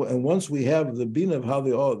once we have the bina of how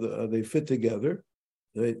they fit together,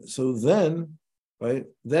 right? So then, right,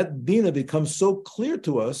 that bina becomes so clear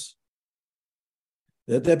to us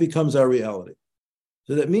that becomes our reality.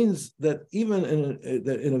 So that means that even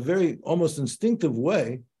in a very almost instinctive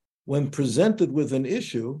way, when presented with an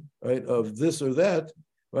issue, right, of this or that,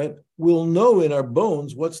 right, we'll know in our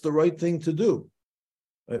bones what's the right thing to do,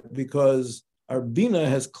 right? Because our bina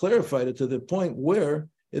has clarified it to the point where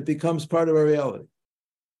it becomes part of our reality.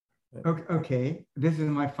 Right? Okay, this is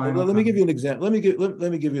my final. Well, let me give you an example. Let me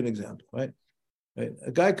give you an example, right? Right,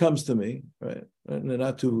 a guy comes to me, right, in the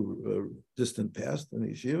not too distant past in the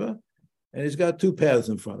yeshiva, and he's got two paths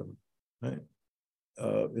in front of him, right?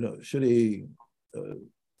 Should he?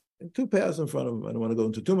 Two paths in front of him. I don't want to go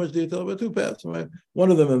into too much detail, but two paths, right?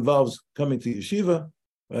 One of them involves coming to yeshiva,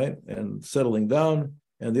 right, and settling down,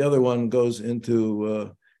 and the other one goes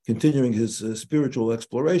into continuing his spiritual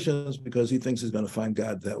explorations because he thinks he's going to find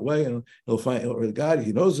God that way, and he'll find or God.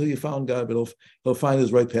 He knows that he found God, but he'll find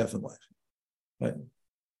his right path in life. Right,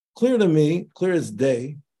 clear to me, clear as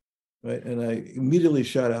day, right? And I immediately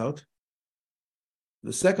shut out.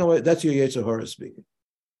 The second way, that's your Yetzer Hara speaking.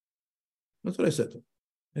 That's what I said to him.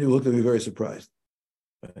 And he looked at me very surprised,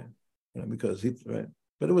 right? Because right?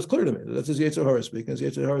 But it was clear to me that that's his Yetzer Hara speaking. His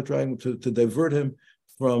Yetzer Hara trying to divert him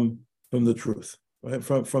from the truth, right?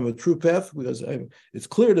 From a true path, because it's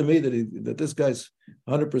clear to me that this guy's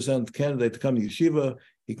 100% candidate to come to yeshiva.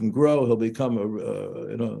 He can grow. He'll become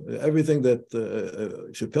everything that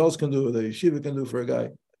Shapell's can do, or the yeshiva can do for a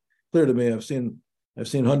guy. Clear to me. I've seen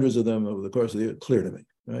hundreds of them over the course of the year. Clear to me,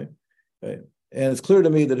 right? And it's clear to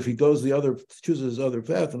me that if he chooses his other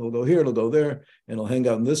path, and he'll go here, and he'll go there, and he'll hang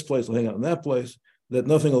out in this place, he'll hang out in that place, that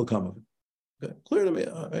nothing will come of it. Okay? Clear to me.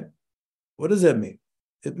 All right. What does that mean?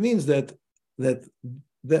 It means that's the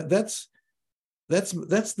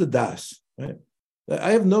das, right?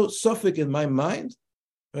 I have no suffix in my mind,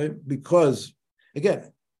 right? Because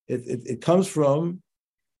again, it comes from,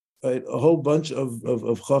 right, a whole bunch of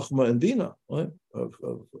chachma and bina, right? Of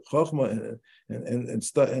chachma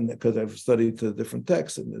and because I've studied different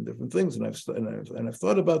texts and different things, and I've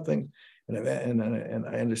thought about things, and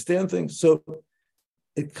I understand things. So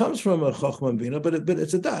it comes from a chachma and bina, but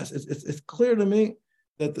it's a das. It's clear to me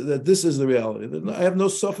that this is the reality. I have no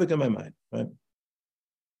suffix in my mind, right?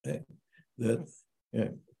 Okay.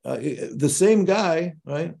 The same guy,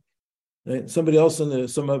 right? Somebody else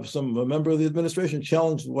some member of the administration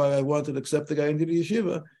challenged why I wanted to accept the guy into the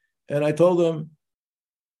yeshiva, and I told him,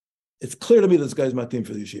 it's clear to me this guy's matim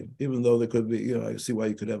for the yeshiva, even though there could be, I see why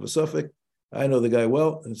you could have a suffix. I know the guy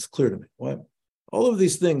well, and it's clear to me. Why? All of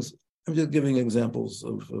these things, I'm just giving examples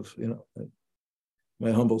of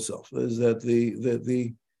my humble self, is that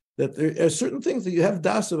that there are certain things that you have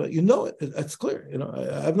das about. You know it. It's clear.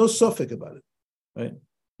 I have no suffix about it, right?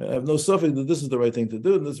 I have no suffix that this is the right thing to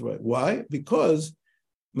do and this is right. Why? Because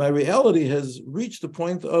my reality has reached the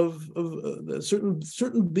point of certain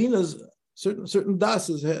binas, certain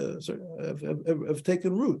dasas have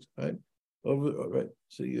taken root, right? Right.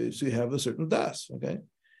 So you have a certain das, okay?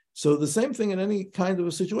 So the same thing in any kind of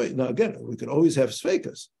a situation. Now again, we could always have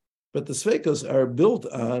sveikas, but the sveikas are built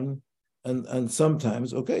on and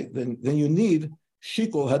sometimes, okay, then you need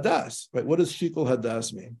shikol hadas, right? What does shikol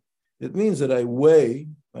hadas mean? It means that I weigh,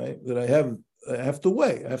 right? That I have to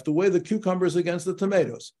weigh. I have to weigh the cucumbers against the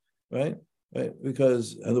tomatoes, right? Right?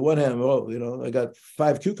 Because on the one hand, I got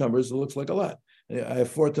 5 cucumbers. It looks like a lot. I have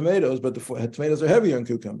 4 tomatoes, but the tomatoes are heavier than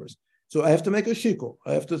cucumbers. So I have to make a shikol.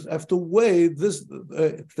 I have to weigh this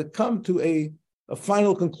to come to a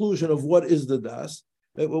final conclusion of what is the das.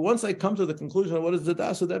 Well, once I come to the conclusion of what is the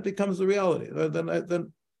das, so that becomes the reality. Then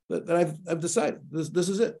I've decided this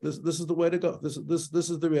is it. This is the way to go. This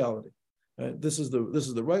is the reality. Right? This is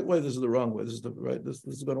the right way. This is the wrong way. This is the right. This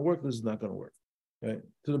is going to work. This is not going to work. Right?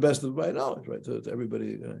 To the best of my knowledge. Right? To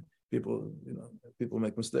everybody, people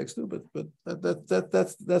make mistakes too. But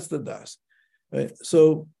that's the das. Right?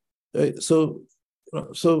 So that's what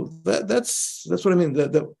I mean.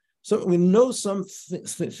 So we know some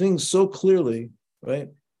things so clearly, right?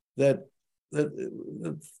 That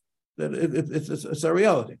it's our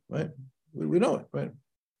reality, right? We know it, right?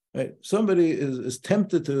 Right. Somebody is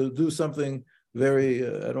tempted to do something very,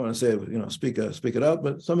 I don't want to say, speak it out,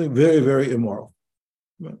 but something very, very immoral.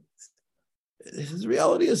 Right? His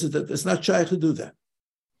reality is that it's not shaykh to do that.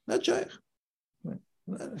 Not shaykh. Right?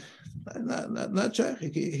 Not shaykh.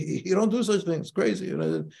 You don't do such things. It's crazy.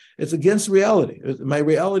 It's against reality. My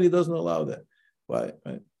reality doesn't allow that. Why?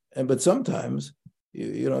 Right? But sometimes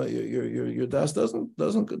your das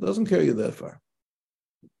doesn't carry you that far.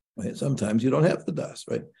 Right? Sometimes you don't have the das,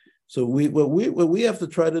 right? So what we have to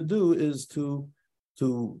try to do is to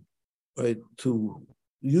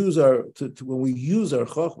use when we use our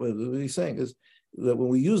chokhmah. What he's saying is that when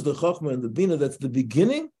we use the chokhmah and the bina, that's the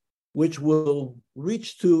beginning, which will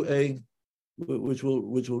reach us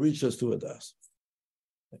to a das.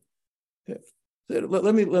 Okay.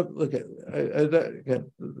 Let me look at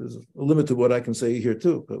again. There's a limit to what I can say here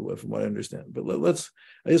too, from what I understand. But I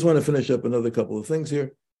just want to finish up another couple of things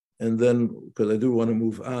here. And then, because I do want to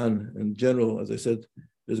move on in general, as I said,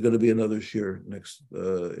 there's going to be another shir next.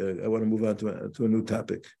 I want to move on to a new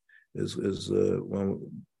topic,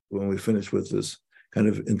 when we finish with this kind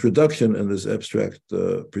of introduction and this abstract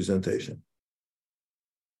presentation.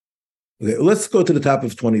 Okay, let's go to the top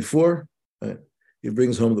of 24. Right? He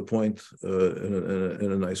brings home the point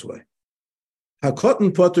in a nice way.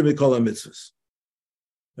 Hakotan potter mikol mitzvahs.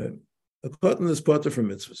 A cotton is potter from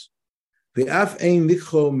mitzvahs. V'af ein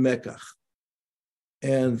mikcho mekach,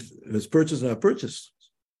 and his purchase is not purchased.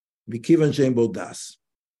 V'kivan shein bo das.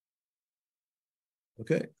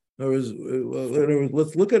 Okay. In other words,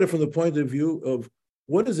 let's look at it from the point of view of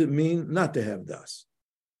what does it mean not to have das.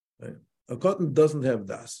 Right? A cotton doesn't have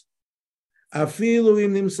das. Afilu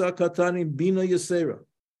im nimsa katanim bina yesera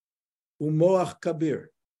umoach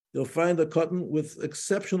kabir. You'll find a cotton with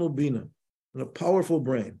exceptional bina and a powerful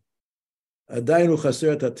brain. He's still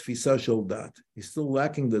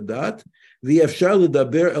lacking the dat.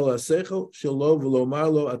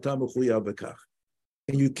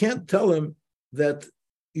 And you can't tell him that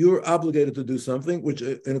you're obligated to do something which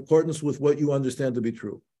in accordance with what you understand to be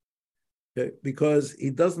true. Okay? Because he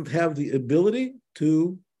doesn't have the ability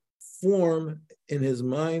to form in his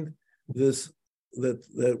mind that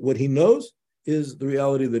what he knows is the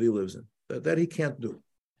reality that he lives in. That he can't do.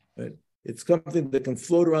 Right? It's something that can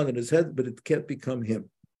float around in his head, but it can't become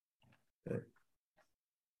him. Okay.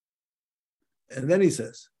 And then he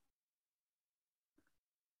says,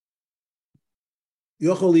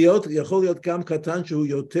 "Yochol liot kam katan shehu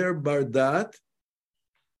yoter bar dat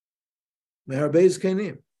meharbeis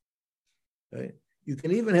kenim." You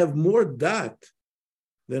can even have more dat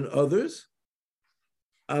than others.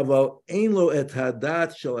 Aval ein lo et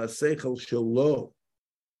hadat shel hasechel shelo.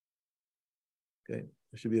 Okay.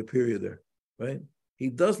 There should be a period there, right? He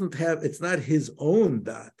doesn't have, it's not his own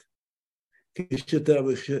dat. Right?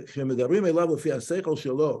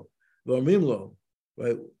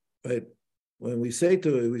 Right? When we speak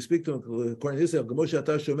to him, according to Israel,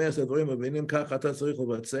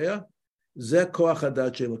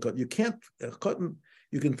 you can't,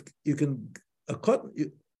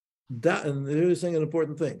 and here's saying an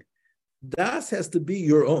important thing. Das has to be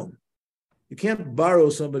your own. You can't borrow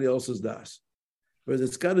somebody else's das. Whereas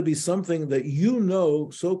it's got to be something that you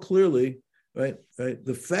know so clearly, right? Right.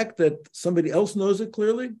 The fact that somebody else knows it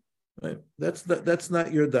clearly, right? That's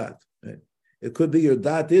not your dat. Right? It could be your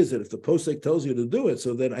dat is that if the posek tells you to do it,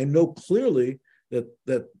 so that I know clearly that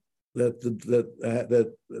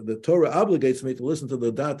the Torah obligates me to listen to the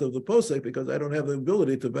dat of the posek because I don't have the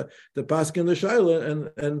ability to pass in the shaila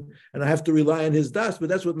and I have to rely on his das. But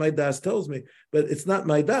that's what my das tells me. But it's not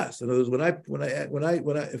my das. In other words, when I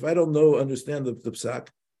if I don't understand the psak,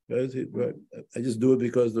 right, I just do it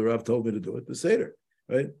because the Rav told me to do it. The seder,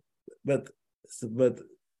 right? But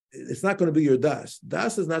it's not going to be your das.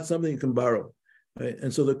 Das is not something you can borrow, right?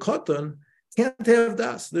 And so the katan can't have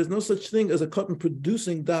das. There's no such thing as a cotton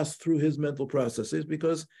producing das through his mental processes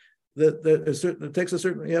because it takes a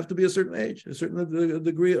certain. You have to be a certain age, a certain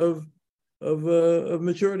degree of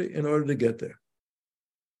maturity in order to get there.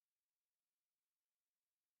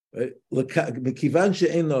 Right?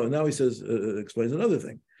 Now he says explains another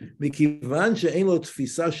thing.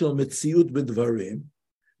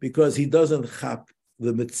 Because he doesn't chap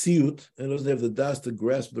the metziut and doesn't have the das to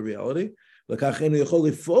grasp the reality. Therefore,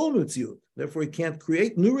 he can't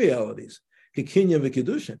create new realities. Right?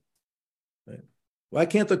 Why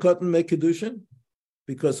can't the Katan make Kedushin?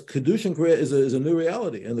 Because Kedushin is a new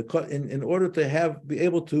reality, and in order to be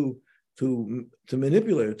able to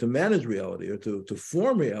manipulate or to manage reality or to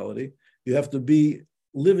form reality, you have to be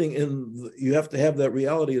living you have to have that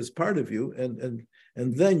reality as part of you, and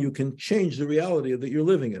then you can change the reality that you're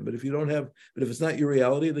living in. But if it's not your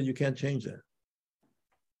reality, then you can't change that.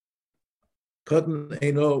 Katan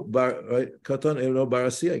eino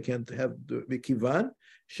barasiya. I can't have kivan.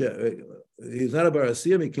 He's not a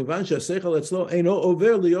barasiya. Kivan she'seichel etzlo eino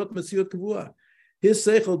over liot mesiut kavua. His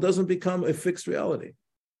seichel doesn't become a fixed reality.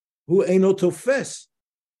 Hu eino tofes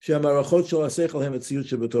she'amarachot shel haseichel hem etziut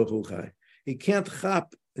shebetochu chai. He can't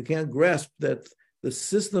grasp that the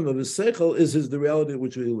system of his seichel is the reality in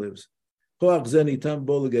which he lives. It's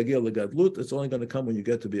only going to come when you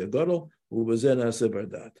get to be a gadol.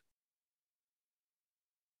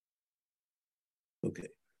 Okay.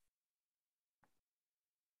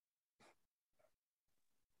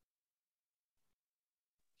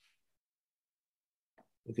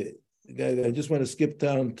 Okay. I just want to skip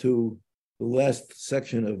down to the last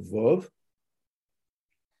section of Vov.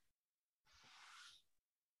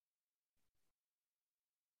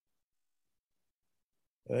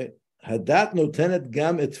 Right. Hadat notenet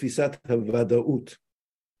gam et tfisat havadaut.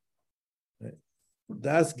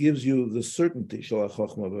 Das gives you the certainty. Shel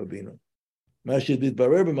hachokma v'bina. Just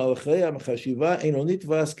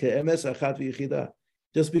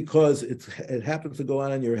because it happens to go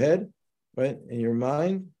on in your head, right, in your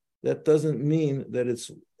mind, that doesn't mean that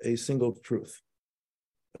it's a single truth,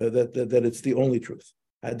 that it's the only truth.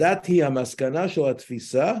 That is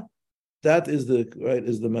the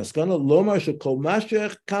maskana. Lomar shekol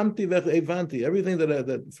mashech kamti ve'evanti. Everything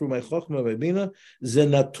that through my chokhmah v'bina ze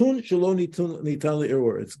natun shelo nitan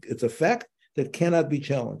li'eror. It's a fact that cannot be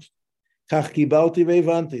challenged. Kach kibalti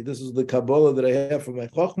ve'evanti. This is the Kabbalah that I have from my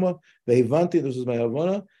chokhmah. Ve'evanti. This is my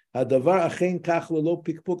havana. Hadavar achein kach lelo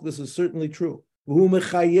pikpuk. This is certainly true. V'hu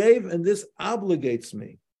mechayev, and this obligates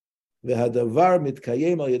me. Ve'hadavar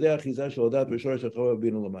mitkayem al yedei achizah shel adat v'shorish hachava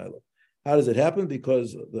bina l'mayla. How does it happen?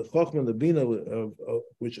 Because the chokhmah and the bina,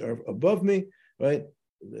 which are above me, right?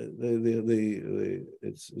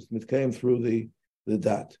 It's mitkayem through the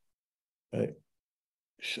dat, right?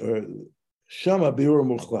 Shama birur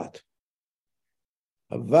muchlat.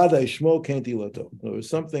 Avada ishmo kenti lato. There is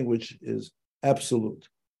something which is absolute.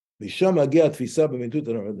 Mishama geat tfisa b'mitut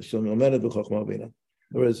shlomelet b'chokhmah bina.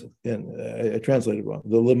 Whereas, again, I translated wrong.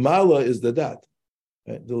 The lemala is the dat,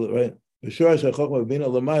 right? Right. It's the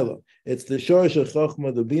shorish of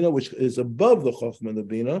chokhmah the bina, which is above the chokhmah the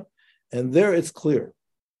bina, and there it's clear.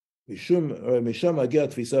 Okay,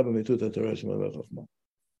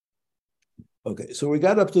 so we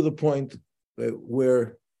got up to the point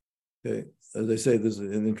where, okay, as I say, there's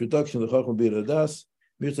an introduction to the chokhmah bina das.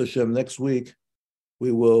 Mirza Hashem, next week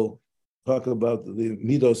we will talk about the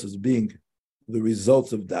midos as being the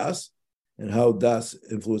results of das and how das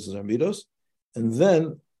influences our midos, and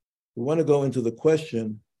then we want to go into the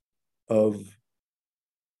question of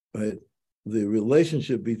the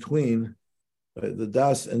relationship between the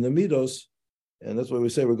das and the midos, and that's why we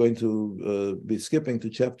say we're going to be skipping to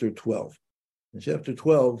chapter 12. In chapter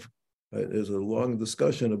 12, there's a long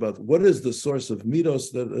discussion about what is the source of midos,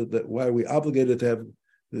 that why are we obligated to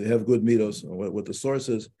have good midos, what the source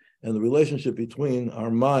is, and the relationship between our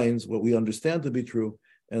minds, what we understand to be true,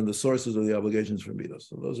 and the sources of the obligations for midos.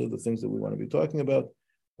 So those are the things that we want to be talking about.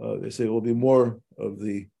 They say it will be more of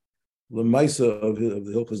the lemaisa of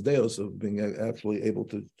the Hilchos Deos, of being actually able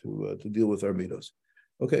to deal with our midos.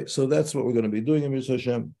 Okay, so that's what we're going to be doing in Mirza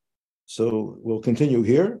Hashem. So we'll continue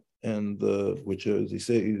here, and which, as you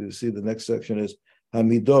see, the next section is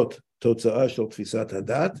Hamidot Totza'ah Shel Tfisat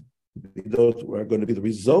Hadat. Midot are going to be the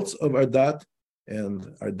results of our dat,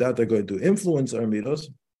 and our dat are going to influence our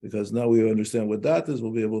midos, because now we understand what dat is.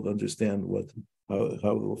 We'll be able to understand how it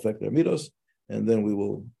will affect our midos. And then we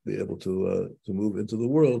will be able to move into the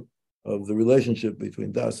world of the relationship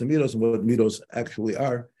between das and midos, and what midos actually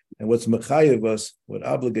are, and what's mechayev us, what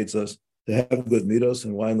obligates us to have good midos,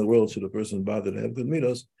 and why in the world should a person bother to have good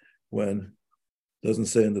midos when it doesn't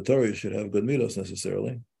say in the Torah you should have good midos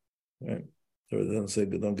necessarily, right? The Torah doesn't say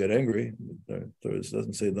don't get angry. The Torah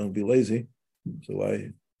doesn't say don't be lazy. So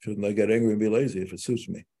why shouldn't I get angry and be lazy if it suits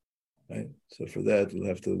me, right? So for that, we'll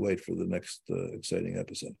have to wait for the next exciting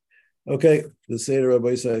episode. Okay, the Seder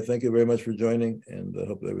Rabbi Isai, thank you very much for joining, and I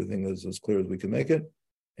hope everything is as clear as we can make it.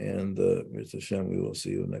 And Mirza Hashem, we will see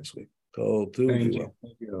you next week. Call to Thank you.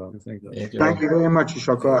 Thank you very much,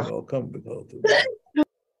 Shakar. Welcome.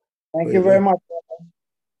 Thank you very much.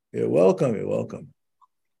 You're welcome. You're welcome.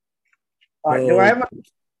 Do I have a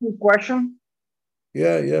question?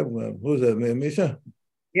 Yeah. Who's that, man? Misha?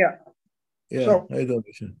 Yeah. Yeah. How you doing,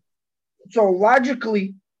 Misha? So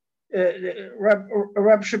logically,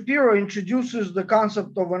 Reb Shapiro introduces the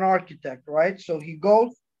concept of an architect, right? So he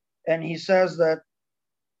goes and he says that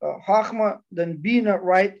Chachma, then Bina,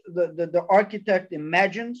 right? The architect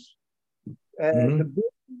imagines the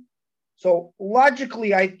building. So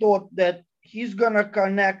logically, I thought that he's gonna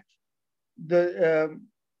connect the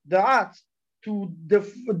arts to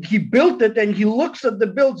he built it and he looks at the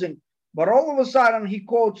building, but all of a sudden he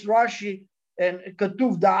quotes Rashi and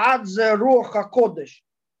Katuv Da'at Ze Ruach HaKodesh.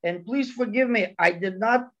 And please forgive me, I did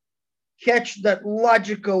not catch that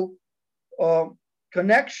logical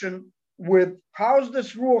connection with how's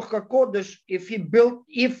this Ruach HaKodesh if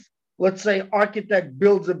let's say architect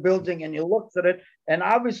builds a building and he looks at it, and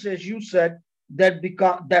obviously as you said,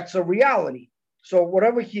 that's a reality. So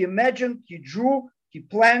whatever he imagined, he drew, he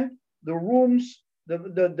planned the rooms,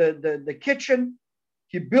 the kitchen,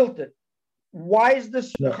 he built it. Why is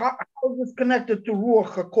this? No. How is this connected to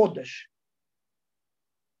Ruach HaKodesh?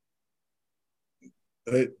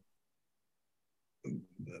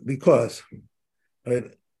 Because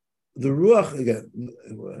the Ruach again,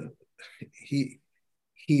 he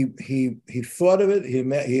thought of it. He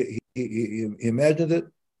imagined it.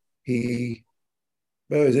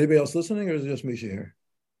 By the way, is anybody else listening, or is it just Misha here?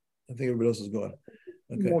 I think everybody else is gone.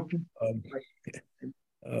 Okay.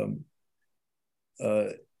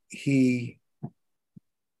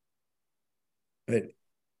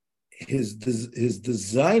 His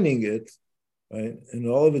designing it, right, in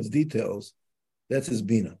all of its details, that's his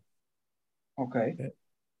bina. Okay.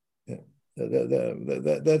 Yeah.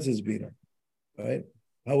 That's his bina, right?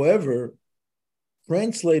 However,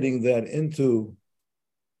 translating that into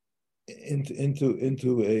a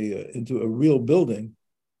real building,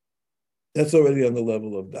 that's already on the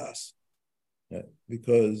level of das, right?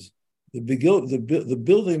 Because the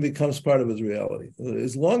building becomes part of his reality.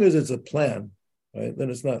 As long as it's a plan, right? Then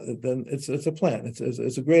it's not. Then it's a plan.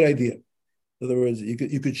 It's a great idea. In other words, you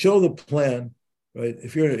could show the plan, right?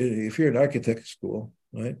 If you're in architect school,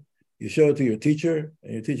 right? You show it to your teacher,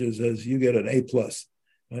 and your teacher says you get an A+.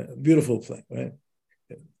 Right? Beautiful thing, right?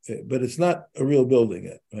 But it's not a real building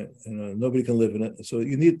yet, right? And nobody can live in it. So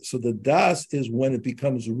the das is when it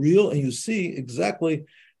becomes real, and you see exactly,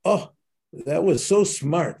 oh, that was so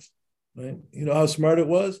smart, right? You know how smart it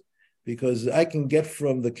was? Because I can get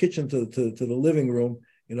from the kitchen to the living room,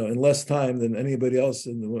 in less time than anybody else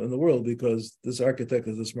in the world, because this architect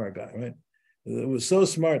is a smart guy, right? It was so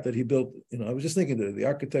smart that he built, I was just thinking the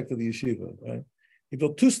architect of the yeshiva, right? He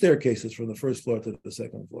built 2 staircases from the first floor to the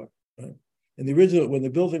second floor, right? And the original, when we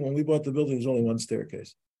bought the building, there was only 1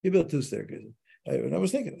 staircase. He built 2 staircases. And I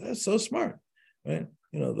was thinking, that's so smart, right?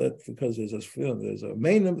 That because there's a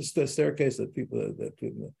main staircase that people go,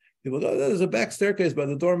 there's a back staircase by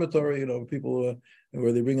the dormitory, people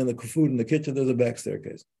where they bring in the food in the kitchen, there's a back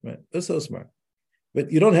staircase, right? That's so smart.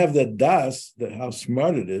 But you don't have that das, how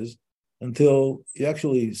smart it is, until you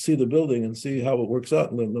actually see the building and see how it works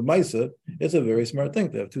out. And the Maisa, it's a very smart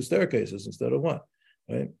thing to have 2 staircases instead of 1,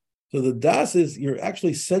 right? So the das is, you're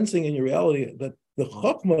actually sensing in your reality that the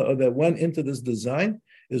chokhmah that went into this design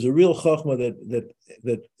is a real chokhmah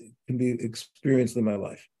that can be experienced in my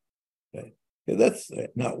life. Okay? That's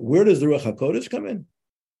now, where does the Ruach HaKodesh come in?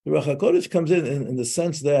 The Ruach HaKodesh comes in the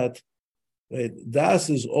sense that, right,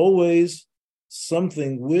 das is always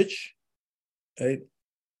something which, right,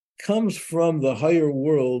 comes from the higher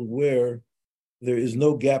world where there is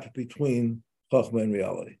no gap between chokhmah and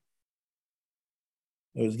reality.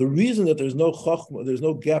 There's the reason that there's no chokhmah, there's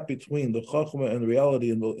no gap between the chokhmah and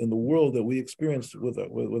reality in the world that we experience with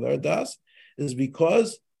our das, is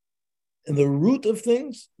because in the root of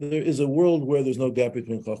things there is a world where there's no gap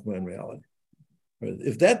between chokhmah and reality. Right?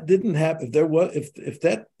 If that didn't happen, if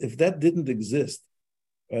that didn't exist,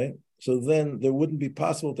 right? So then there wouldn't be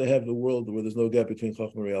possible to have the world where there's no gap between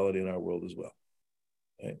chokhmah and reality in our world as well,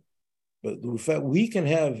 right? But the fact we can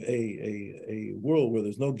have a world where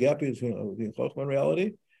there's no gap between chokhmah and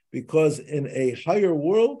reality, because in a higher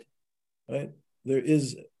world, right, there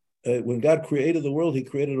is when God created the world, He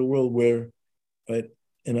created a world where, right,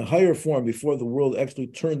 in a higher form, before the world actually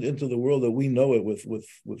turned into the world that we know it with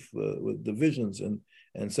divisions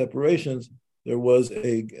and separations, there was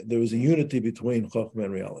a unity between chokhmah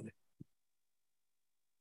and reality.